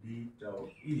d tau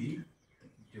e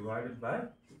divided by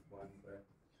 1 by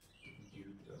d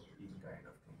tau e kind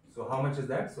of thing. So how much is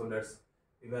that? So let's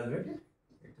evaluate it.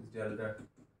 It is delta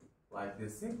like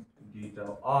this thing, d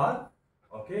tau r.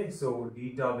 Okay, so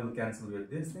d tau will cancel with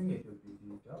this thing. It will be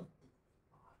d tau r.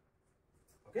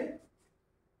 Okay.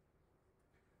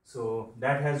 So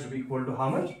that has to be equal to how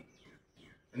much?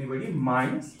 Anybody?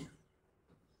 Minus.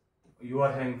 You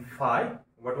are having phi.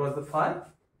 What was the phi?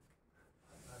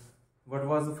 What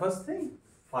was the first thing?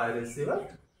 Phi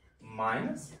receiver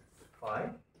minus phi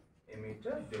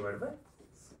emitter divided by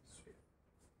sphere.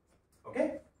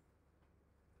 Okay.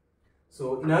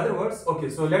 So in other words, okay.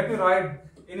 So let me write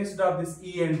instead of this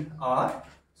E and R.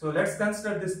 So let's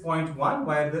consider this point 1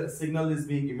 where the signal is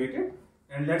being emitted,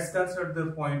 and let's consider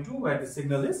the point 2 where the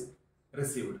signal is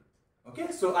received. Okay,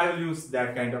 so I will use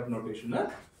that kind of notation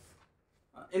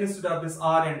instead of this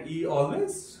R and E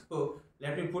always. So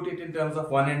let me put it in terms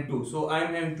of 1 and 2. So I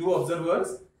am having two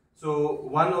observers. So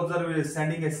one observer is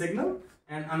sending a signal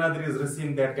and another is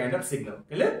receiving that kind of signal.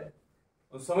 Clear?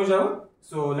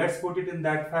 So let's put it in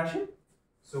that fashion.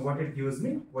 So what it gives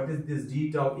me? What is this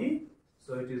d tau E?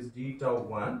 So it is d tau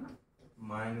 1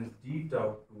 minus d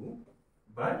tau 2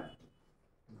 by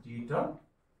d tau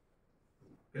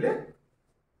 2. Clear?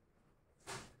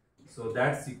 So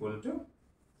that's equal to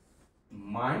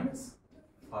minus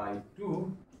phi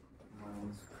 2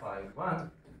 minus phi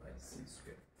 1 by c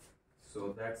square.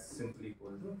 So that's simply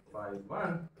equal to phi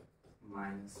 1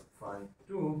 minus phi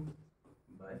 2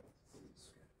 by c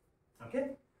square.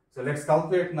 Okay. So let's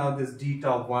calculate now this d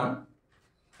tau 1.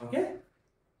 Okay.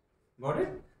 Got it?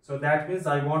 So that means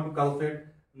I want to calculate,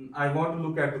 I want to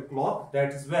look at the clock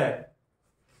that is where?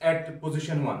 At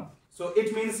position 1. So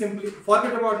it means simply,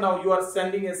 forget about now you are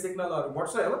sending a signal or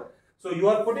whatsoever. So you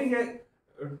are putting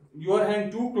you are having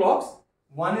two clocks.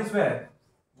 One is where?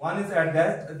 One is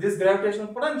at this gravitational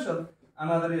potential,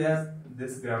 another is at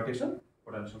this gravitational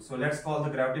potential. So let's call the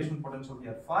gravitational potential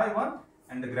here phi 1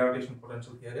 and the gravitational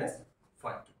potential here is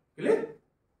phi 2. Clear?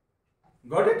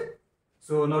 Got it?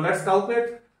 So now let's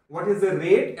calculate what is the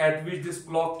rate at which this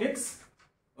clock ticks.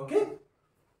 Okay?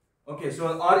 Okay, so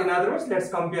or in other words, let's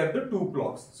compare the two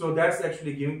clocks. So that's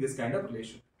actually giving this kind of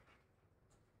relation.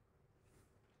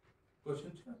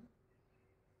 Question?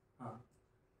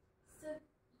 Sir,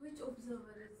 which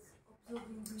observer is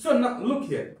observing this? So now look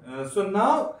here. So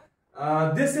now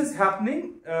this is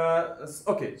happening.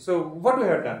 Okay, so what we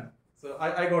have done? So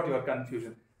I got your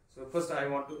confusion. So first I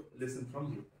want to listen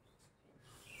from you.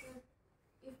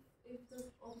 Sir, if the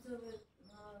observer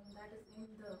that is in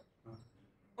the...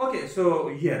 Okay, so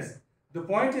yes. The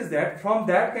point is that from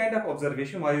that kind of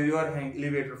observation, while you are having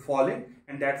elevator falling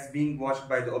and that's being watched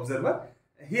by the observer,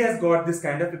 he has got this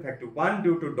kind of effect. One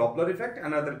due to Doppler effect,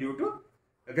 another due to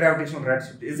gravitational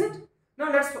redshift. Is it?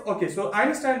 Now let's, okay, so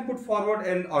Einstein put forward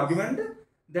an argument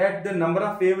that the number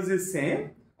of waves is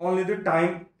same, only the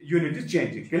time unit is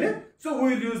changing. Clear? So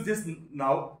we will use this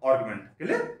now argument.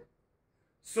 Clear?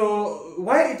 So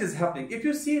why it is happening? If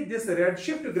you see this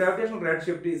redshift, gravitational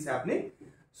redshift is happening.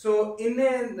 So in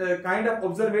a kind of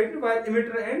observatory, while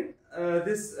emitter and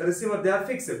this receiver, they are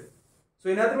fixed. So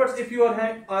in other words, if you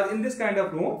are in this kind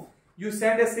of room, you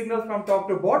send a signal from top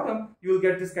to bottom, you will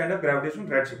get this kind of gravitational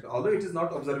redshift. Although it is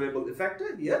not observable effect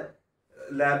here,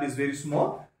 lab is very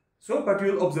small. So, but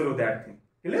you will observe that thing.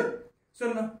 Clear?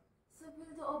 So now. So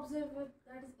will the observer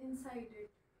that is inside it,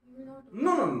 you will not...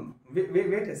 No.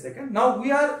 Wait a second. Now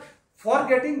we are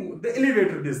forgetting the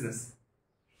elevator business.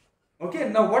 Okay,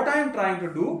 now what I am trying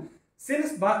to do,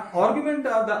 since my argument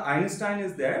of the Einstein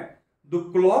is that the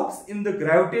clocks in the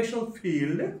gravitational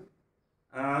field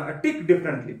tick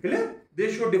differently. Clear?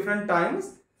 They show different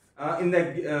times in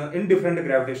different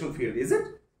gravitational field. Is it?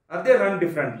 Or they run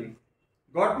differently.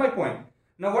 Got my point?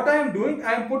 Now what I am doing,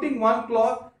 I am putting one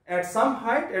clock at some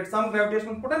height, at some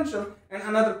gravitational potential, and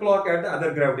another clock at the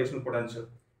other gravitational potential.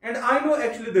 And I know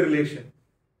actually the relation.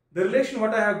 The relation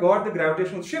what I have got, the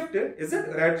gravitational shift, is it?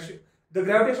 Redshift. The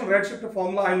gravitational redshift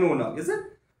formula I know now, is it?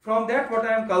 From that what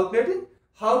I am calculating,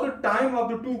 how the time of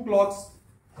the two clocks,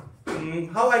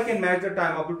 how I can match the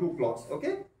time of the two clocks,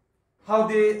 okay? How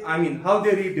they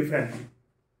read differently.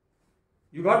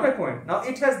 You got my point? Now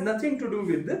it has nothing to do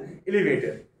with the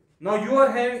elevator. Now you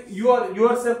are having,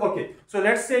 yourself, okay. So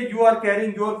let's say you are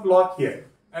carrying your clock here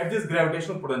at this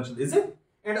gravitational potential, is it?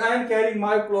 And I am carrying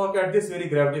my clock at this very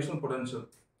gravitational potential.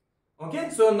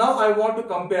 Okay, so now I want to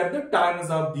compare the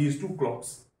times of these two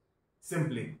clocks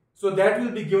simply. So that will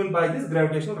be given by this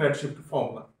gravitational redshift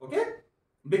formula. Okay,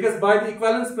 because by the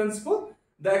equivalence principle,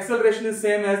 the acceleration is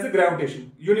same as the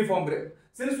gravitation, uniform gravity.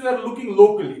 Since we are looking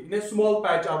locally in a small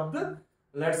patch of the,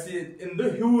 let's say, in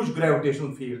the huge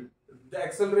gravitational field, the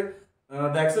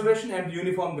acceleration and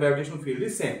uniform gravitational field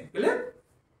is same. Clear?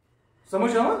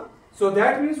 Samajh? So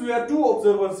that means we are two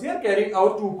observers here carrying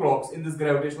out two clocks in this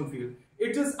gravitational field.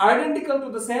 It is identical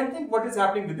to the same thing what is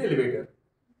happening with the elevator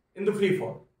in the free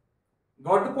fall.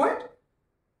 Got the point?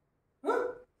 Huh?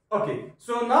 Okay,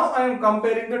 so now I am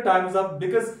comparing the times of,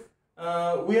 because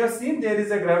we have seen there is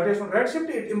a gravitational redshift.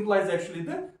 It implies actually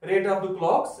the rate of the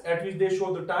clocks at which they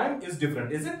show the time is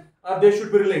different, is it? Or they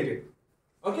should be related.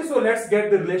 Okay, so let's get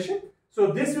the relation.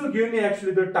 So this will give me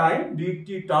actually the time,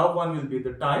 dt tau 1 will be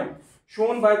the time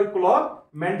shown by the clock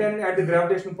maintained at the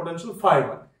gravitational potential phi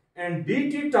 1. And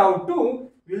dt tau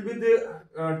 2 will be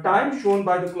the time shown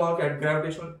by the clock at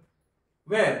gravitational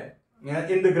Where?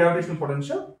 In the gravitational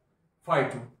potential phi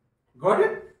 2. Got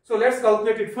it? So let's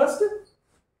calculate it first.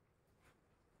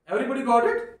 Everybody got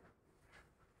it?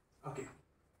 Okay.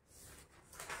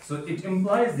 So it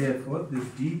implies therefore this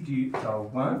dt tau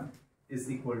 1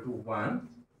 is equal to 1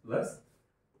 plus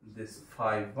this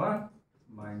phi 1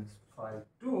 minus phi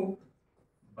 2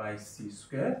 by c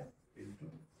square into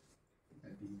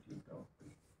dt tau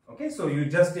 2. Okay, so you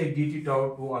just take dt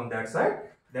tau 2 on that side,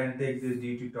 then take this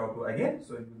dt tau 2 again.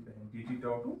 So it will be dt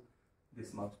tau 2,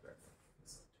 this much better.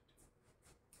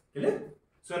 Clear?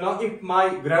 So now if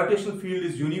my gravitational field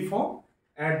is uniform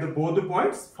at both the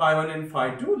points, phi 1 and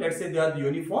phi 2, let's say they are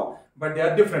uniform, but they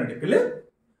are different. Clear?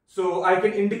 So I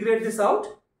can integrate this out.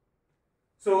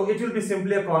 So it will be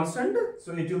simply a constant.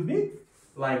 So it will be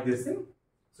like this thing.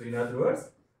 So in other words,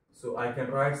 so I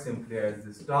can write simply as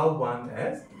this tau 1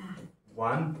 as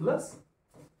 1 plus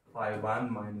phi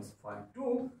 1 minus phi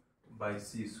 2 by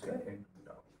c square into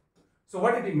tau. So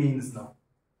what it means now?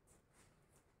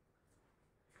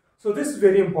 So this is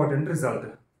very important result.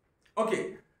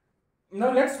 Okay,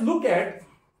 now let's look at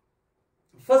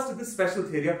first the special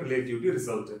theory of relativity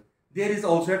result. There is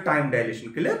also a time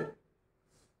dilation. Clear?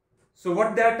 So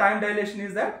what their time dilation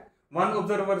is that one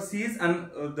observer sees and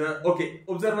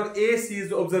observer A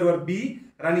sees observer B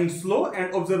running slow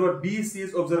and observer B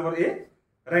sees observer A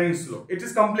running slow. It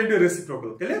is completely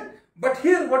reciprocal. Clear? But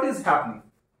here what is happening?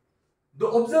 The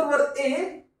observer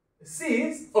A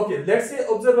sees, let's say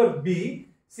observer B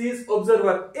sees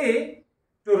observer A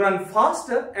to run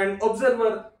faster and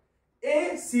observer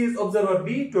A sees observer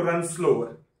B to run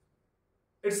slower.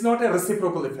 It's not a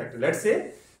reciprocal effect. Let's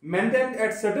say maintained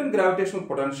at certain gravitational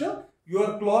potential,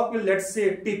 your clock will, let's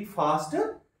say, tick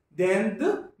faster than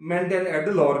the maintained at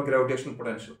the lower gravitational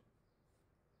potential.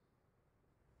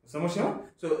 So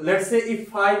let's say if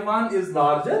phi 1 is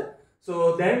larger,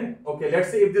 so then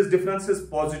let's say if this difference is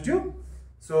positive,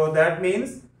 so that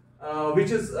means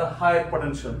which is a higher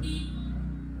potential.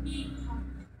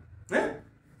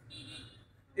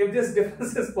 If this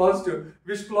difference is positive,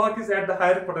 which clock is at the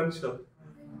higher potential?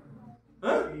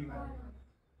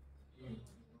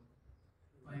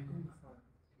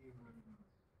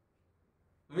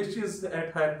 Which is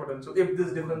at higher potential if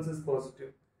this difference is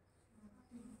positive?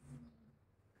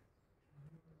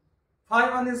 Phi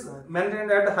 1 is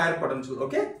maintained at a higher potential.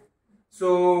 Okay,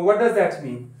 so what does that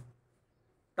mean?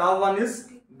 Tau 1 is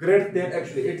greater than,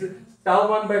 actually it's tau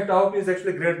 1 by tau 2 is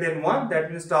actually greater than 1.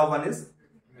 That means tau 1 is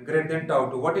greater than tau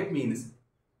 2. What it means?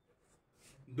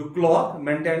 The clock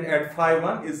maintained at phi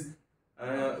 1 is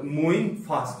moving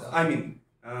faster. I mean,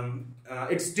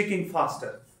 it's ticking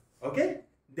faster. Okay,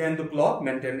 than the clock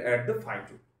maintained at the phi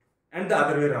 2, and the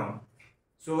other way around.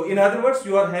 So in other words,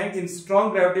 you are having in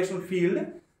strong gravitational field,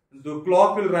 the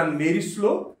clock will run very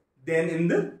slow than in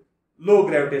the low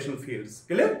gravitational fields.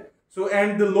 Clear? So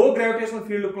and the low gravitational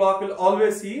field clock will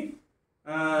always see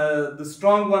the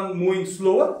strong one moving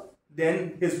slower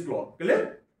than his clock.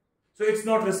 Clear? So it's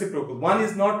not reciprocal. One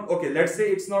is not, let's say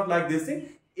it's not like this thing.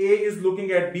 A is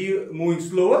looking at B moving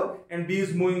slower and B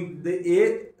is moving, the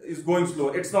A is going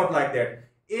slower. It's not like that.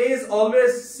 A is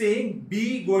always seeing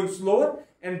B going slower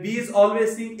and B is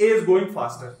always seeing A is going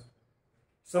faster.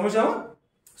 Samajha?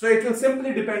 So it will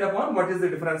simply depend upon what is the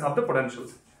difference of the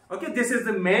potentials. Okay, this is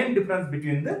the main difference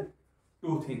between the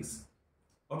two things.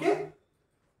 Okay,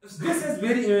 this is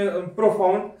very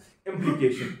profound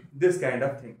implication, this kind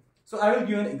of thing. So I will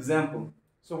give an example.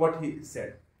 So what he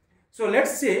said. So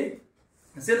let's say,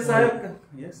 since I have,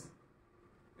 yes,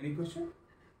 any question?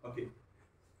 Okay.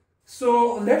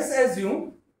 So let's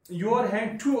assume you are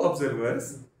having two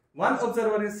observers. One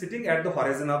observer is sitting at the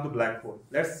horizon of the black hole.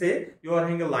 Let's say you are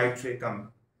having a light ray coming.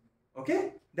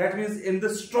 Okay, that means in the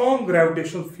strong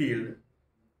gravitational field.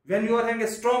 When you are having a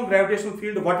strong gravitational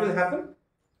field, what will happen?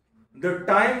 The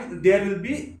time there will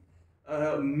be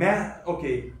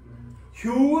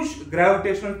huge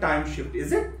gravitational time shift,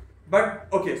 is it? But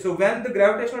so when the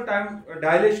gravitational time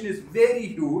dilation is very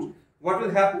huge, what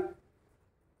will happen?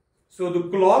 So the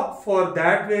clock for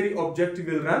that very object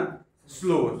will run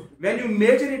slower. When you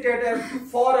measure it at a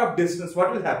far off distance,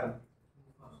 what will happen?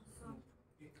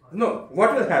 No,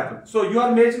 what will happen? So you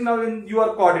are measuring now in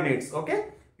your coordinates, okay?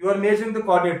 You are measuring the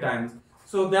coordinate times.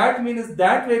 So that means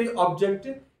that very object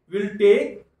will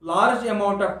take large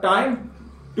amount of time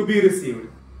to be received.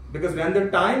 Because when the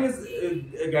time is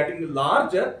getting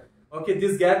larger,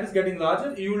 this gap is getting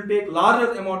larger, you will take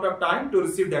larger amount of time to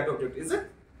receive that object, is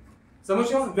it?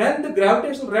 When the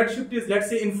gravitational redshift is, let's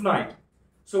say, infinite,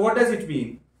 so what does it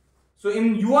mean? So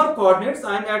in your coordinates,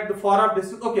 I am at the far off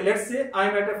distance. Okay, let's say I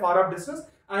am at a far off distance.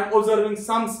 I am observing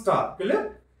some star.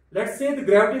 Clear? let's say the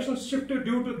gravitational shift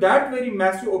due to that very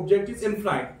massive object is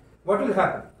infinite, what will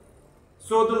happen?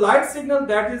 So the light signal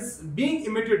that is being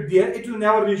emitted there, it will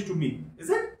never reach to me, is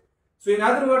it? So in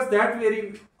other words, that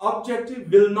very object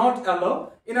will not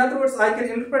allow, in other words, I can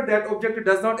interpret that object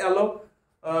does not allow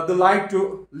the light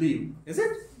to leave, is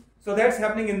it? So that's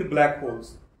happening in the black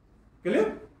holes.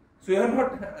 Clear? So you are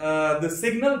not, the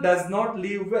signal does not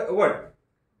leave what?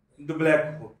 The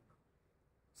black hole.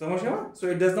 So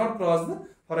it does not cross the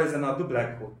horizon of the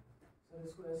black hole.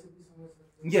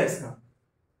 Yes.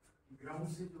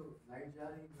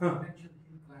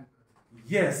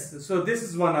 Yes. So this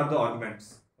is one of the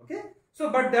arguments. Okay.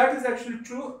 So but that is actually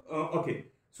true. Okay.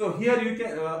 So here you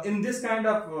can in this kind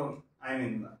of I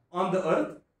mean on the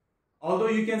earth, although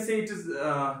you can say it is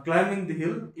climbing the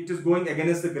hill, it is going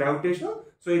against the gravitational,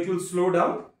 so it will slow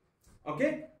down.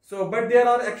 Okay. So but there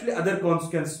are actually other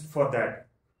consequences for that.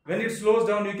 When it slows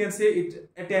down, you can say it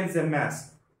attains a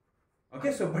mass.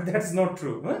 Okay, so but that's not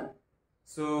true. Huh?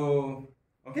 So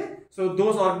okay, so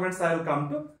those arguments I will come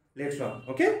to later on.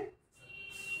 Okay,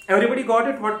 everybody got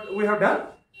it? What we have done?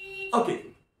 Okay.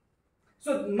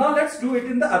 So now let's do it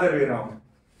in the other way around.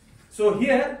 So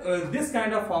here, this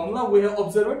kind of formula we have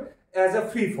observed as a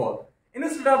free fall.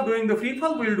 Instead of doing the free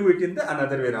fall, we will do it in the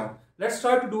another way around. Let's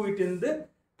try to do it in the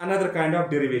another kind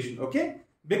of derivation. Okay.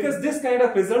 Because this kind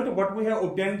of result, what we have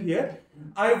obtained here,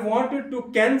 I wanted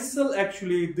to cancel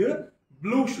actually the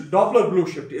Doppler blue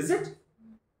shift. Is it?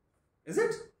 Is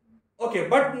it? Okay,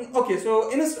 but okay.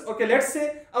 So okay, let's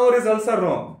say our results are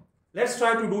wrong. Let's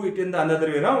try to do it in the another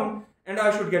way around, and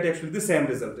I should get actually the same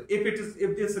result.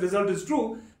 If this result is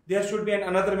true, there should be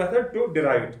another method to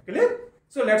derive it. Clear?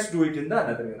 So let's do it in the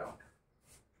another way around.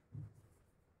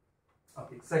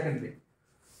 Okay. Secondly.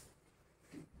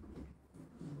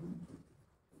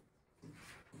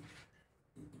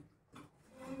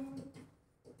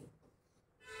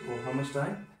 So how much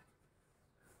time?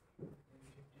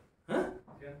 Huh?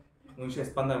 Yeah. 15 minutes.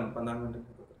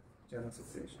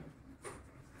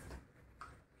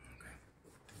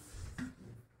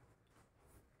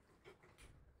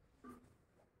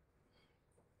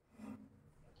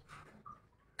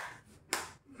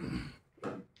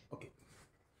 Okay.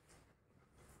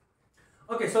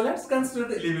 Okay, so let's consider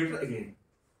the elevator again.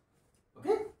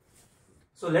 Okay?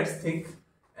 So let's think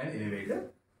an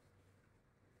elevator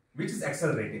which is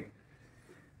accelerating.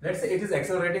 Let's say it is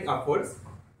accelerating upwards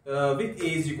with A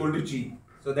is equal to G.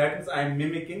 So that means I am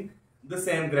mimicking the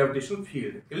same gravitational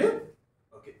field. Clear?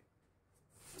 Okay.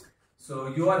 So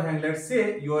you are having, let's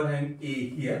say you are having A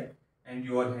here and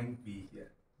you are having B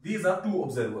here. These are two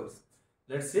observers.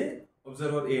 Let's say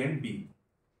observer A and B.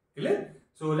 Clear?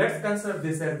 So let's consider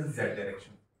this as the Z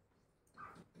direction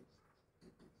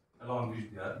along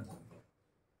which they are moving.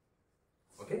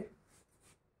 Okay.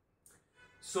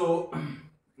 So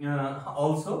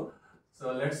also,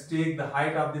 so let's take the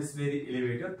height of this very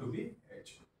elevator to be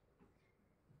h.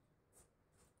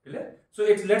 Clear? So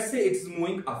it's, let's say it's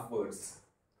moving upwards.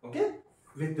 Okay,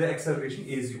 with the acceleration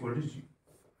A is equal to G.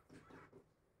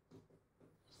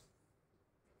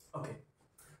 Okay.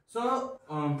 So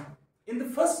in the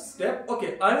first step,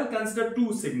 okay, I will consider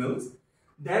two signals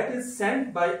that is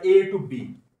sent by A to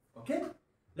B. Okay.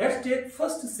 Let's take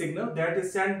first signal that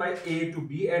is sent by A to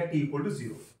B at t equal to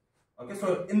 0. Okay,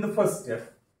 so in the first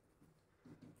step,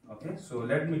 okay, so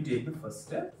let me take the first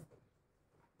step.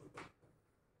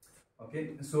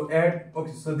 Okay, so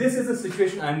so this is the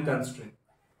situation I am considering.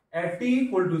 At t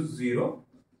equal to 0,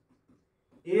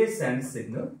 A sends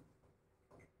signal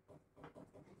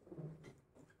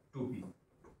to B.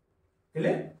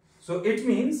 Clear? So it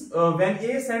means when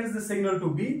A sends the signal to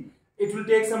B, it will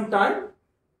take some time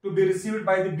to be received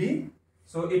by the B.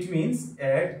 So it means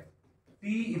at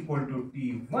t equal to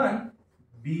t1,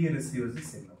 B receives the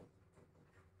signal.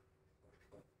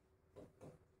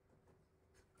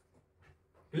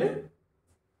 Clear?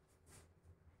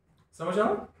 समझ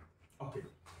आओ? Okay.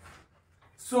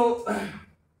 So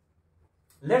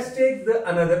let's take the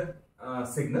another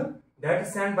signal that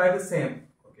is sent by the same.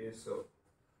 Okay,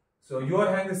 so you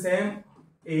are having the same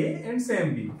A and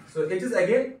same B. So it is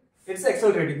again, it's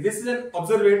accelerating. This is an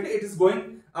observatory, it is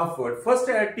going upward. First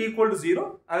at t equal to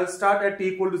 0, I will start at t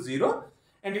equal to 0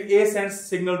 and A sends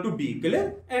signal to B,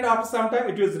 clear? And after some time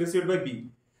it is received by B.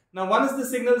 Now once the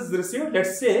signal is received,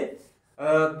 let's say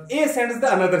A sends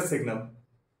the another signal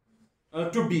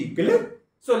to B, clear?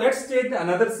 So let's take the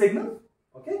another signal,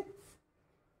 okay?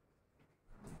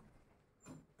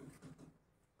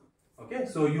 Okay,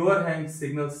 so you are having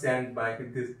signal sent by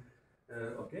this,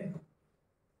 okay?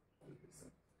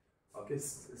 Okay,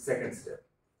 second step.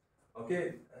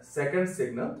 Okay, second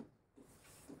signal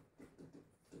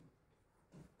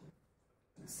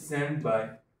sent by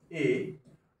A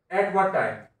at what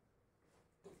time?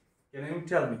 Can you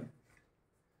tell me?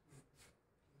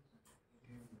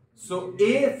 So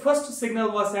A first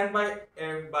signal was sent by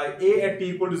A at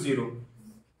t equal to 0.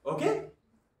 Okay.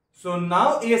 So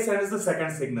now A sends the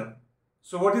second signal.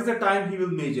 So what is the time he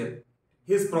will measure?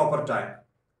 His proper time.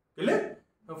 Clear?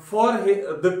 For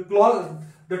the clock,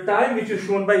 the time which is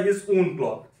shown by his own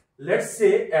clock. Let's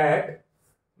say at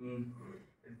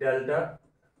delta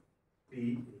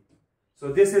t.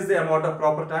 So this is the amount of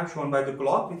proper time shown by the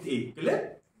clock with A.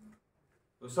 Clear?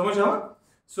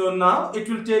 So now it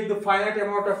will take the finite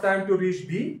amount of time to reach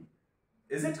B.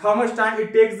 Is it? How much time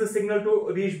it takes the signal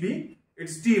to reach B?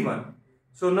 It's T1.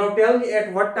 So now tell me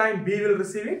at what time B will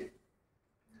receive it?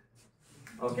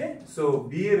 Okay. So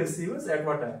B receives at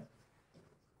what time?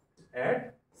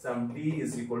 At some T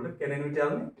is equal to, can anyone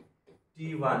tell me?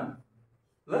 T1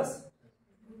 plus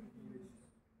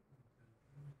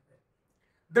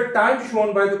the time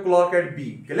shown by the clock at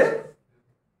B. Clear?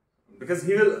 Because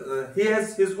he will, he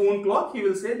has his own clock. He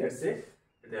will say, let's say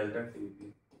delta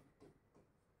TB.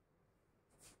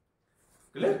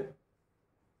 Clear?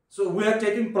 So we are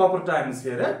taking proper times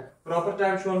here. Eh? Proper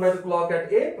time shown by the clock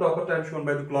at A, proper time shown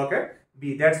by the clock at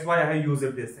B. That's why I use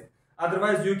it this thing.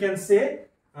 Otherwise, you can say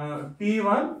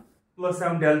T1 plus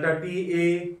some delta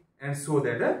TA and so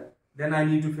that. Then I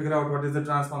need to figure out what is the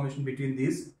transformation between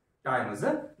these timers.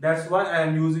 That's why I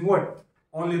am using what?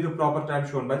 Only the proper time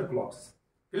shown by the clocks.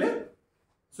 Clear?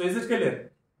 So is it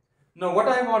clear? Now what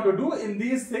I want to do in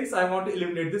these things, I want to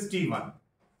eliminate this T1.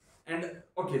 And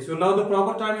okay, so now the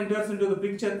proper time enters into the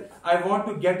picture. I want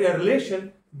to get a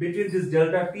relation between this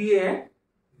delta TA and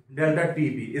delta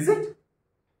TB. Is it?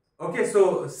 Okay,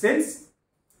 so since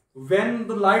when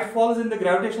the light falls in the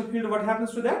gravitational field, what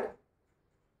happens to that?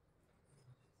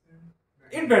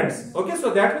 It bends. Okay,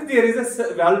 so that means there is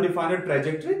a well-defined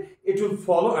trajectory. It will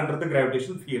follow under the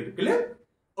gravitational field. Clear?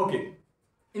 Okay.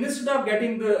 Instead of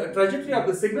getting the trajectory of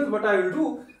the signal, what I will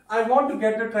do, I want to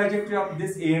get the trajectory of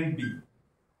this A and B.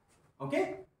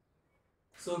 Okay?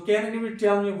 So can anyone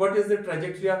tell me what is the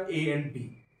trajectory of A and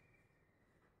B?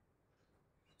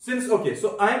 Since, okay,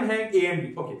 so I am having A and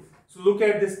B. Okay, so look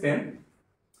at this pen.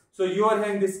 So you are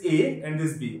having this A and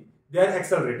this B. They are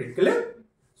accelerating. Clear?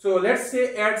 So let's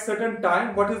say at certain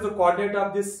time, what is the coordinate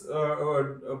of this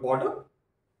bottom?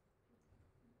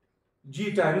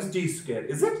 G times T square.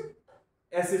 Is it?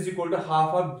 S is equal to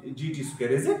half of GT square.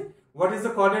 Is it? What is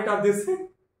the coordinate of this thing?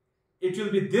 It will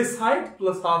be this height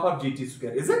plus half of GT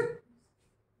square. Is it?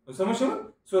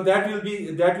 So that will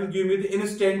give me the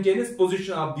instantaneous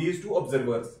position of these two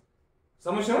observers.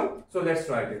 So let's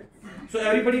try it. So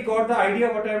everybody got the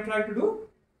idea what I am trying to do?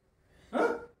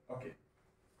 Huh? Okay.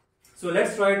 So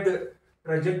let's write the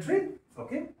trajectory.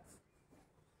 Okay.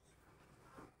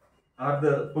 Or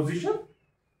the position.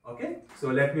 Okay. So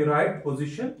let me write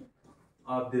position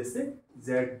of this thing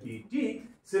ZBT.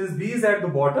 Since B is at the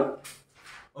bottom.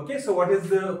 Okay. So what is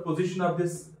the position of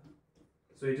this?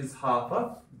 So it is half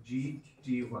of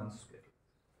GT1 square.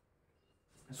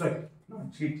 Sorry, no,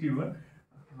 GT1,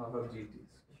 half of GT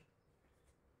square.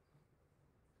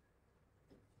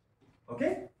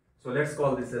 Okay, so let's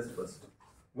call this as first.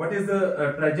 What is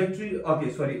the trajectory?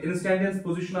 Okay, sorry, instantaneous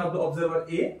position of the observer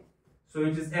A. So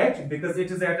it is H because it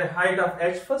is at a height of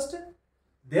H first.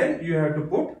 Then you have to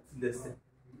put this thing,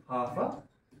 half of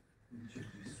GT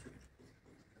square.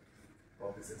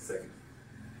 Opposite second.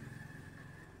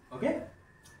 Okay.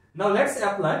 Now let's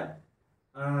apply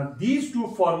these two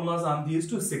formulas on these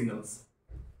two signals.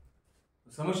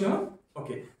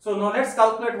 Okay. So now let's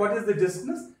calculate what is the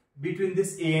distance between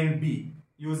this A and B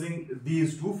using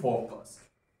these two formulas.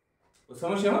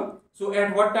 So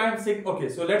at what time? Okay.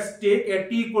 So let's take at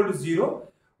t equal to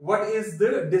 0. What is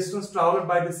the distance traveled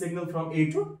by the signal from A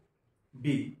to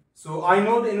B? So I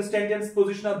know the instantaneous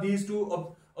position of these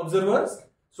two observers.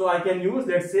 So I can use,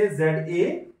 let's say, ZA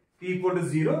T equal to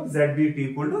 0, ZB T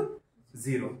equal to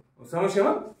 0.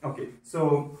 Okay,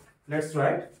 so let's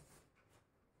write.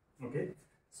 Okay,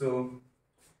 so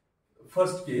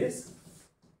first case,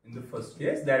 in the first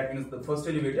case, that means the first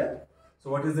elevator. So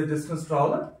what is the distance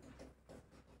traveled?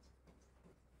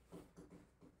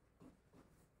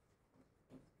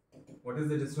 What is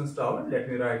the distance traveled? Let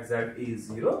me write ZA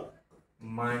 0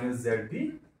 minus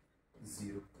ZB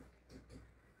 0.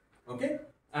 Okay.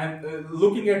 I'm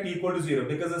looking at t equal to 0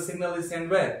 because the signal is sent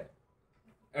where?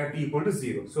 At t equal to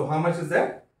 0. So how much is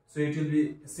that? So it will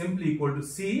be simply equal to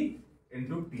C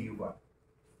into T1.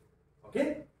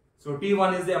 Okay. So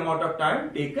T1 is the amount of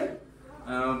time taken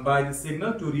by the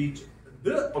signal to reach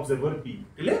the observer B.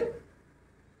 Clear?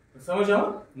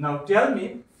 Now tell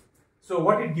me, so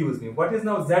what it gives me? What is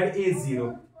now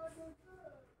ZA0?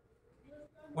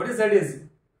 What is Z is?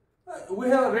 We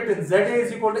have written ZA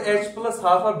is equal to H plus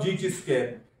half of GT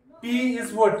square. T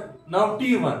is what? Now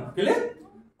T1. Clear?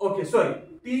 Okay, sorry.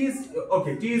 T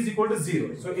is equal to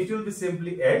 0. So it will be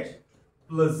simply H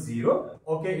plus 0.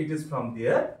 Okay, it is from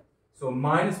there. So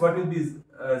minus what will be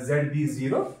ZB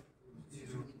 0?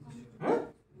 Huh?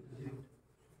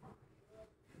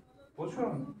 What's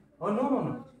wrong? Oh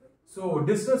no. So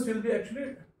distance will be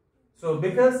actually, so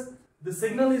because the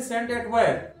signal is sent at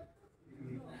where?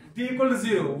 T equal to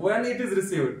 0 when it is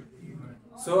received.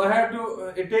 So I have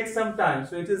to, it takes some time.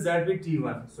 So it is ZB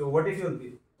T1. So what it will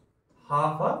be?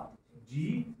 Half of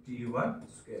GT1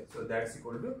 square. So that's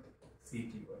equal to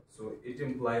CT1. So it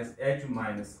implies H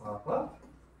minus half of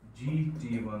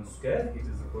GT1 square. It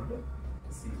is equal to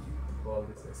CT1. Call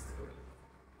this as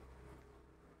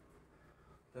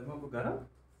theorem.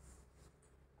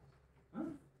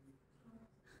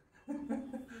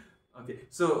 Okay,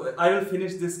 so I will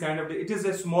finish this kind of, it is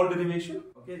a small derivation.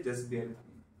 Okay, just bear with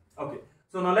me. Okay,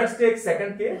 so now let's take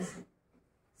second case,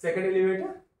 second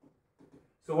elevator.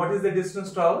 So what is the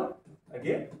distance traveled?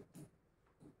 Again,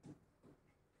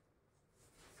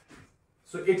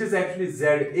 so it is actually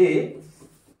ZA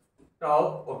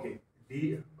tau, okay,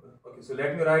 D, okay, so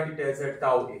let me write it as a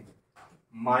tau A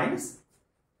minus,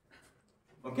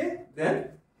 okay,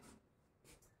 then,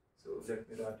 so let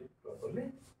me write it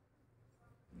properly.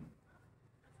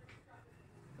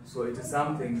 So it is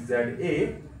something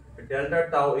ZA delta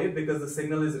tau A because the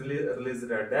signal is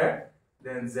released at that,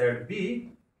 then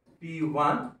ZB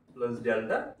T1 plus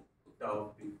delta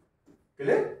tau B.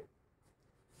 Clear?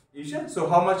 Isha? So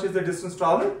how much is the distance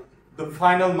traveled? The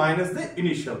final minus the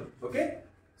initial. Okay?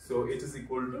 So it is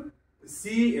equal to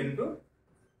C into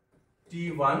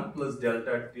T1 plus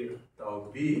delta tau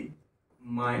B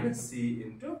minus C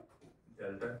into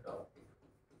delta tau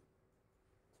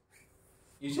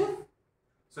B. Isha?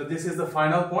 So this is the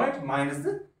final point minus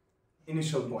the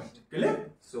initial point.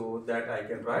 Clear? So that I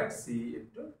can write C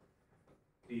into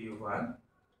T1.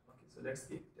 Okay, so let's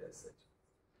keep it as such.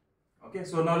 Okay,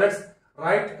 so now let's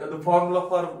write the formula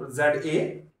for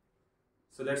ZA.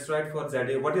 So let's write for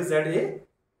ZA. What is ZA?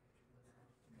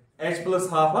 H plus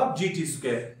half of GT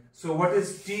square. So what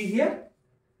is T here?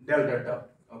 Delta tau.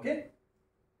 Okay.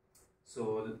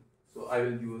 So I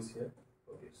will use here.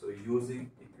 Okay, so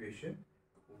using equation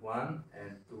 1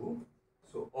 and 2.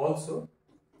 So also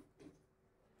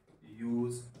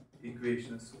use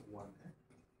equations 1 and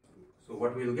 2. So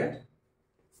what we will get?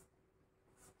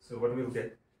 So what we will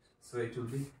get? So it will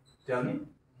be, tell me.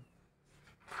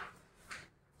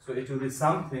 So it will be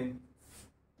something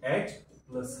H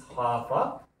plus half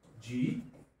of G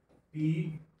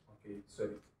P, okay,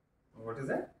 sorry, what is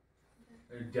that?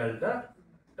 Delta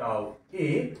tau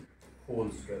A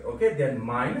whole square. Okay, then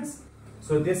minus.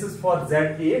 So this is for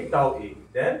ZA tau A.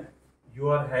 Then you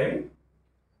are having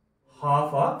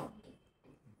half of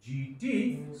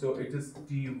GT. So it is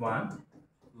T1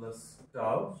 plus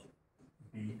tau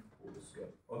B whole square.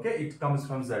 Okay, it comes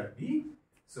from ZB.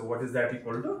 So what is that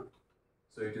equal to?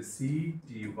 So it is C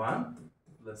T1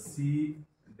 plus C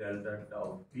delta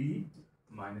tau B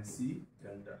minus C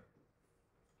delta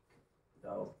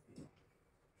tau B.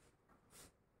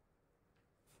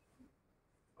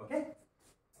 Okay.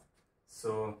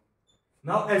 So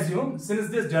now assume, since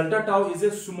this delta tau is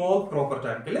a small proper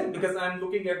time, clear? Because I am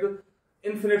looking at the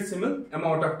infinitesimal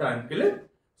amount of time, clear?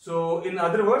 So in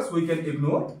other words, we can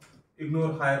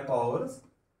ignore higher powers,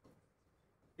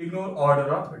 ignore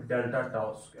order of delta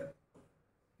tau square,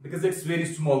 because it's very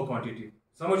small quantity.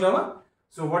 Samajh aaya?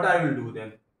 So what I will do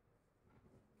then?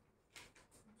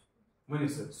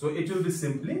 So it will be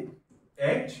simply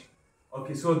H.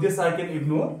 Okay, so this I can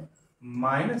ignore,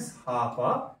 minus half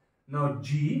of, now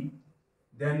G,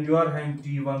 then you are having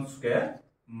T1 square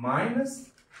minus,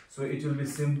 so it will be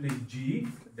simply G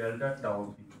delta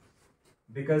tau B,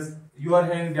 because you are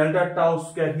having delta tau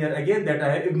square here again, that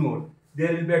I have ignored.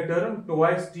 There will be a term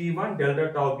twice T1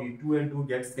 delta tau B, 2 and 2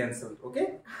 gets cancelled.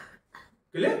 Okay,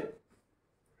 clear?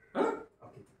 Huh?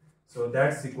 Okay, so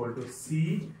that's equal to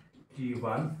C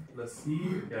T1 plus C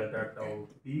delta tau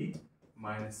B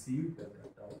minus C delta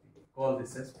tau B. Call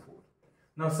this as 4.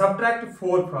 Now subtract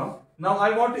 4 from, now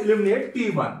I want to eliminate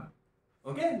T1.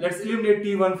 Okay, let's eliminate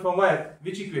T1 from where?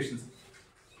 Which equations?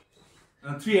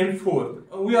 3 and 4.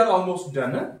 We are almost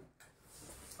done.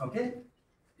 Huh? Okay,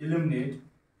 eliminate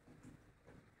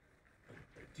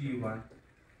T1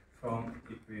 from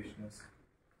equations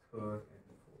 3rd and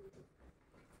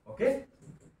 4th. Okay,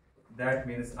 that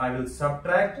means I will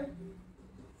subtract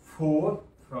 4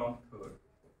 from 3rd.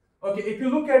 Okay, if you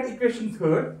look at equation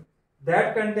 3rd,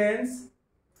 that contains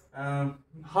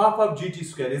half of GT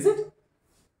square, is it?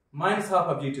 Minus half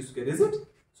of GT square, is it?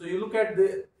 So you look at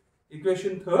the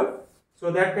equation third.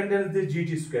 So that contains this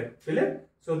gt square. Clear?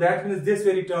 So that means this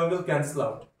very term will cancel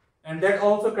out. And that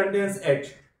also contains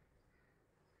h.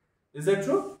 Is that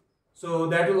true? So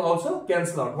that will also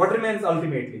cancel out. What remains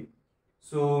ultimately?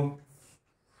 So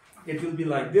it will be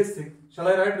like this thing. Shall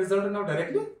I write result now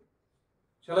directly?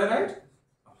 Shall I write?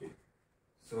 Okay.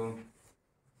 So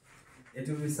it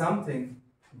will be something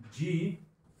g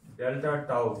delta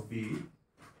tau b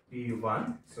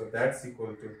t1. So that's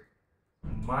equal to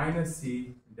minus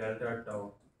c delta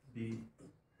tau b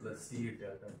plus c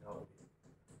delta tau b.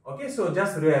 Okay, so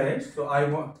just rearrange. So I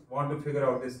want to figure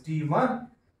out this t1.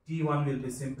 T1 will be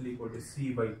simply equal to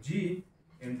c by g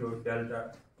into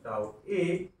delta tau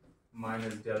a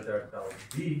minus delta tau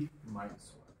b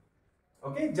minus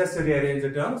 1. Okay, just rearrange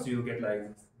the terms, you will get like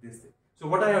this thing. So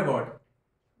what I have got?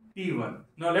 T1.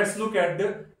 Now let's look at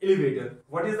the elevator.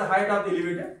 What is the height of the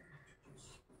elevator?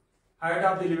 Height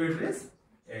of the elevator is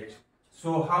h.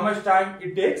 So how much time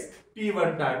it takes?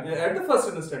 T1 time at the first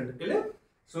instant. Clear?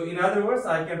 So in other words,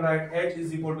 I can write h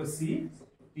is equal to c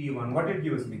T1. What it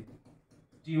gives me?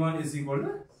 T1 is equal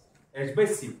to h by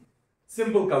c.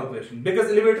 Simple calculation,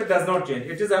 because elevator does not change.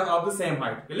 It is of the same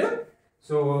height. Clear?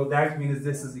 So that means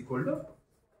this is equal to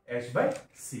h by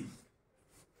c.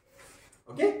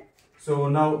 Okay? So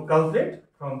now calculate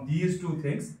from these two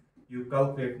things. You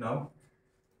calculate now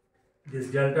this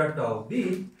delta tau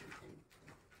b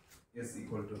is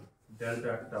equal to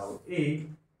delta tau a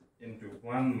into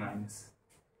 1 minus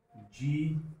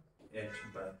g h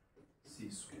by c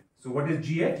square. So what is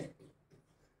gh?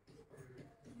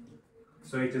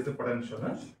 So it is the potential,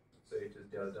 huh? So it is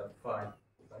delta phi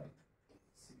by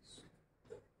c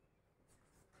square.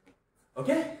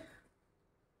 Okay?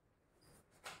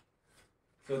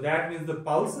 So that means the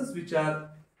pulses which are,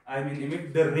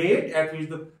 emit the rate at which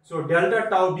so delta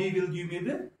tau b will give me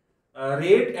the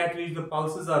rate at which the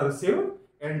pulses are received,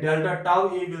 and delta tau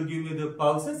a will give me the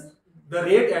pulses, the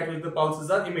rate at which the pulses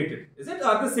are emitted. Is it?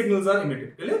 Or the signals are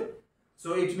emitted. Clear?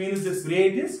 So it means this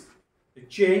rate is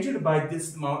changed by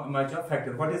this much of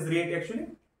factor. What is rate actually?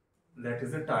 That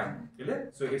is the time. Clear?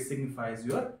 So it signifies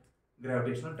your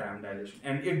gravitational time dilation,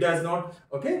 and it does not.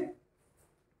 Okay.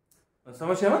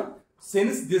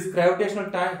 Since this gravitational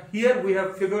time, here we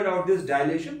have figured out this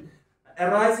dilation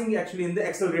arising actually in the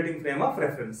accelerating frame of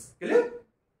reference. Clear?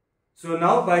 So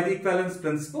now by the equivalence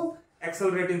principle,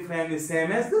 accelerating frame is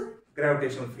same as the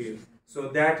gravitational field. So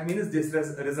that means this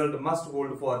result must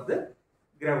hold for the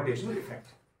gravitational effect.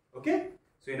 Okay?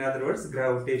 So in other words,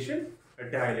 gravitation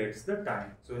dilates the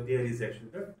time. So there is actually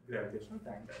the gravitational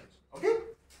time dilation. Okay?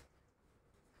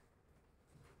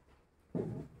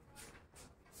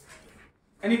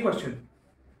 Any question?